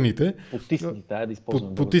опресираните.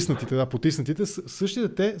 Потиснатите,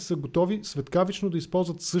 същите те са готови светкавично да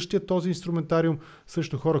използват същия този инструментариум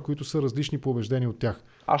срещу хора, които са различни по убеждения от тях.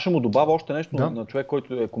 Аз ще му добавя още нещо на човек,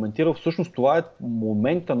 който е коментирал. Всъщност това е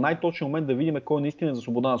момента, най-точният момент да видим кой наистина е за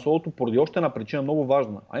свобода на словото, поради още една причина много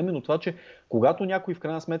важна. А именно това, че когато някой в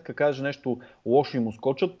крайна сметка каже нещо лошо и му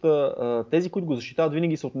скочат, тези, които го защитават,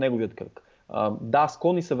 винаги са от неговият кръг. Да,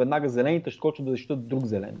 склонни са веднага зелените, ще скочат да защитат друг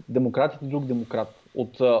зелен. Демократите друг демократ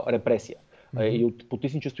от репресия и от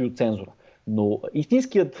потисничество и от цензура. Но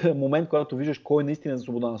истинският момент, когато виждаш кой наистина е за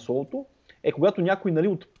свобода на словото, е когато някой, нали,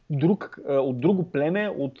 от друго племе,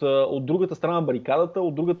 от другата страна на барикадата,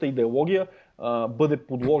 от другата идеология бъде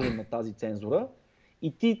подложен на тази цензура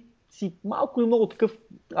и ти си малко или много такъв,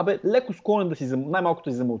 леко склонен да си най-малкото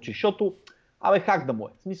да си замълчиш, защото хак да му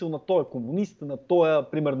е. В смисъл, на той е комунист, на той е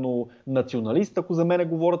примерно националист, ако за мене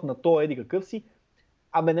говорят, на той еди какъв си.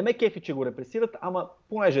 Не ме кефи, че го репресират, ама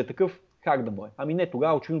понеже е такъв, хак да му е. Не,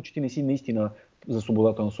 тогава очевидно, че ти не си наистина за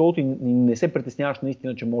свободата на словото и не се притесняваш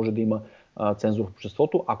наистина, че може да има цензура в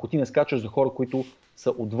обществото, ако ти не скачаш за хора, които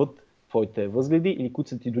са отвъд твоите възгледи или които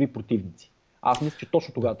са ти дори противници. Аз мисля, че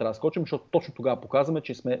точно тогава трябва да скочим, защото точно тогава показваме,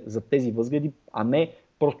 че сме за тези възгледи, а не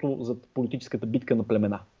просто за политическата битка на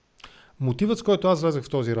племена. Мотивът, с който аз влезах в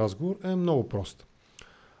този разговор, е много прост.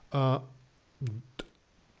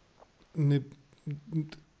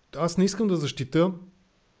 Аз не искам да защита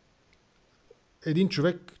един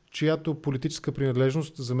човек, чиято политическа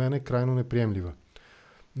принадлежност за мен е крайно неприемлива.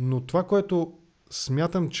 Но това, което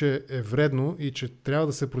смятам, че е вредно и че трябва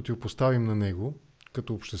да се противопоставим на него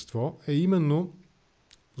като общество, е именно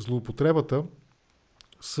злоупотребата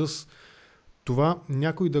с това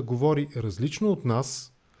някой да говори различно от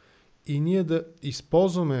нас и ние да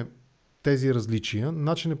използваме тези различия,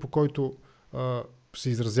 начинът по който се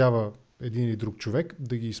изразява един или друг човек,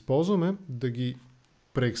 да ги използваме, да ги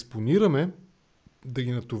преекспонираме, да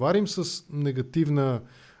ги натоварим с негативна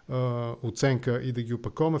оценка и да ги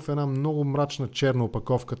опаковаме в една много мрачна черна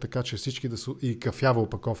опаковка, така че всички да са, и кафява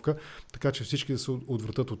опаковка, така че всички да се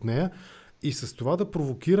отвратят от нея и с това да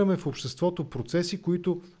провокираме в обществото процеси,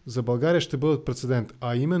 които за България ще бъдат прецедент,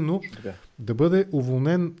 а именно да бъде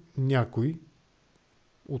уволнен някой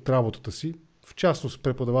от работата си, в частност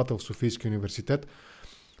преподавател в Софийския университет,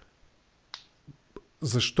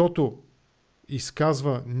 защото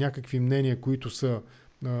изказва някакви мнения, които са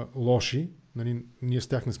лоши, нали, ние с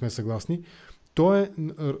тях не сме съгласни, то е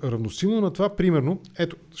равносилно на това, примерно,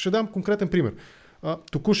 ето, ще дам конкретен пример.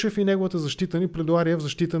 Токушев и неговата защита ни пледоария в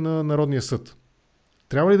защита на Народния съд.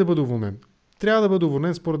 Трябва ли да бъде уволнен? Трябва да бъде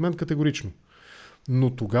уволнен, според мен, категорично. Но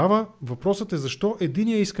тогава въпросът е защо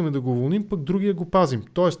единия искаме да го уволним, пък другия го пазим.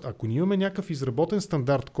 Тоест, ако ние имаме някакъв изработен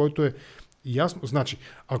стандарт, който е ясно, значи,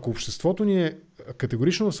 ако обществото ни е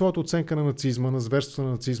категорично в своята оценка на нацизма, на зверството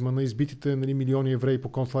на нацизма, на избитите, нали, милиони евреи по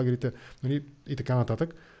концлагерите, нали, и така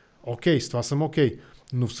нататък, окей, с това съм окей.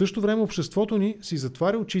 Но в същото време обществото ни си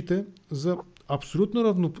затваря очите за абсолютно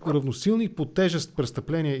равносилни по тежест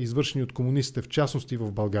престъпления, извършени от комунистите, в частности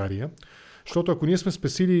в България. Защото ако ние сме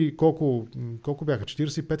спасили, колко бяха?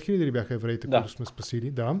 45 хиляди ли бяха евреите, които сме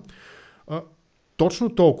спасили? Да.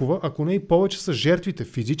 Точно толкова, ако не и повече, са жертвите,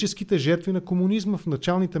 физическите жертви на комунизма в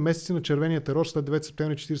началните месеци на червения терор след 9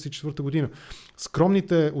 септември 1944 година.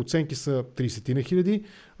 Скромните оценки са 30 хиляди,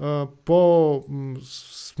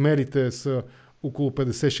 по-смелите са около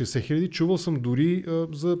 50-60 хиляди. Чувал съм дори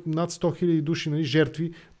за над 100 хиляди души, нали,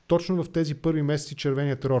 жертви точно в тези първи месеци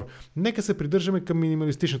червения терор. Нека се придържаме към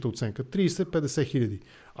минималистичната оценка. 30-50 хиляди.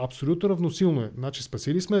 Абсолютно равносилно е. Значи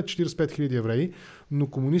спасили сме 45 хиляди евреи, но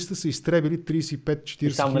комунистите са изтребили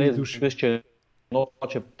 35-40 хиляди души. Без, че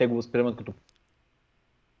те го възприемат като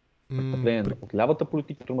престъпление от лявата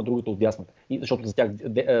политика, има другата от дясната. И защото за тях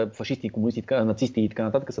фашисти, комунисти, нацисти и така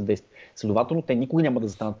нататък са действия. Следователно, те никога няма да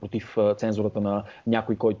застанат против цензурата на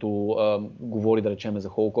някой, който говори, да речеме, за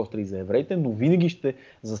Холокоста или за евреите, но винаги ще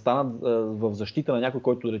застанат в защита на някой,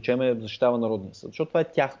 който, да речеме, защитава Народния съд. Защото това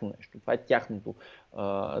е тяхно нещо, това е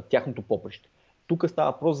тяхното поприще. Тук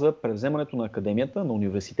става въпрос за превземането на академията, на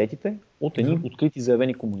университетите от едни открити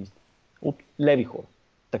заявени комунисти. От леви хора.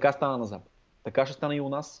 Така стана на Запад. Така ще стане и у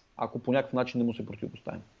нас, ако по някакъв начин не му се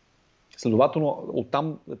противопоставим. Следователно,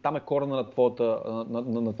 там е корена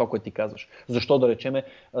на това, което ти казваш. Защо, да речеме,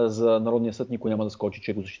 за Народния съд никой няма да скочи,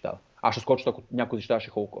 че го защитава. Аз ще скоча, ако някой защитаваше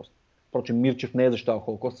Холокост. Впрочем, Мирчев не е защитавал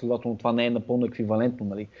Холокост, следователно това не е напълно еквивалентно,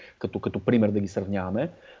 нали, като пример да ги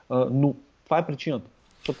сравняваме. Но това е причината.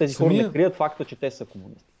 Защото тези хора не крият факта, че те са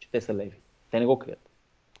комунисти, че те са леви. Те не го крият.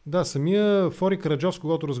 Да, самия Фори Караджов, с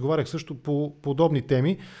когато разговарях също по подобни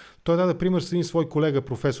теми, той даде пример с един свой колега,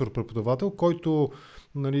 професор-преподавател, който,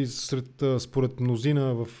 нали, според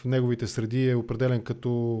мнозина в неговите среди е определен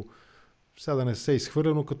като, сега да не се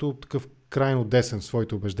изхвърля, но като такъв крайно десен в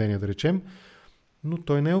своите убеждения, да речем, но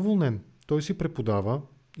той не е уволнен. Той си преподава,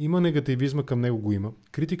 има негативизма към него го има,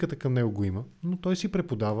 критиката към него го има, но той си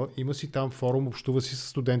преподава, има си там форум, общува си с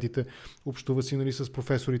студентите, общува си, нали, с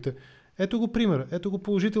професорите. Ето го пример, ето го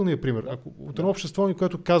положителния пример. Ако от едно общество,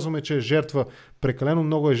 което казваме, че е жертва, прекалено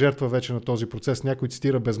много е жертва вече на този процес, някой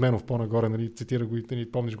цитира Безменов по-нагоре, нали, цитира го и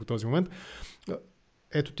нали, помниш го този момент.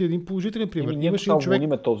 Ето ти един положителен пример. Ние ако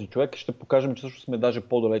уволним този човек, ще покажем, че също сме даже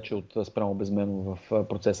по-далече от спрямо Безменов в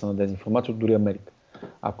процеса на дезинформация, от дори Америка.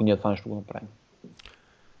 Ако ние това нещо го направим.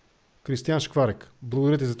 Кристиян Шкварек,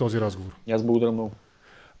 благодаря ти за този разговор. И аз благодаря много.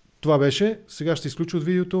 Това беше. Сега ще изключа от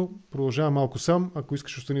видеото. Продължавам малко сам. Ако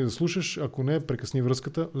искаш, остани да слушаш. Ако не, прекъсни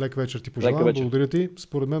връзката. Лек вечер ти пожелавам. Благодаря ти.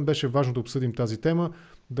 Според мен беше важно да обсъдим тази тема,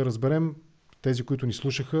 да разберем тези, които ни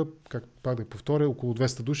слушаха, как пак да повторя, около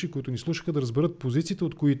 200 души, които ни слушаха, да разберат позициите,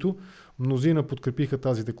 от които мнозина подкрепиха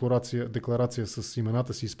тази декларация с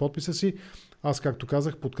имената си и с подписа си. Аз, както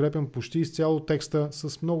казах, подкрепям почти изцяло текста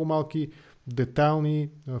с много малки детайлни,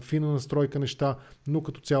 фина настройка неща, но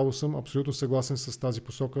като цяло съм абсолютно съгласен с тази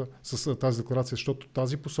посока, с тази декларация, защото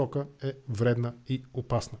тази посока е вредна и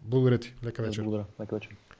опасна. Благодаря ти. Лека вечер. Благодаря. Лека вечер.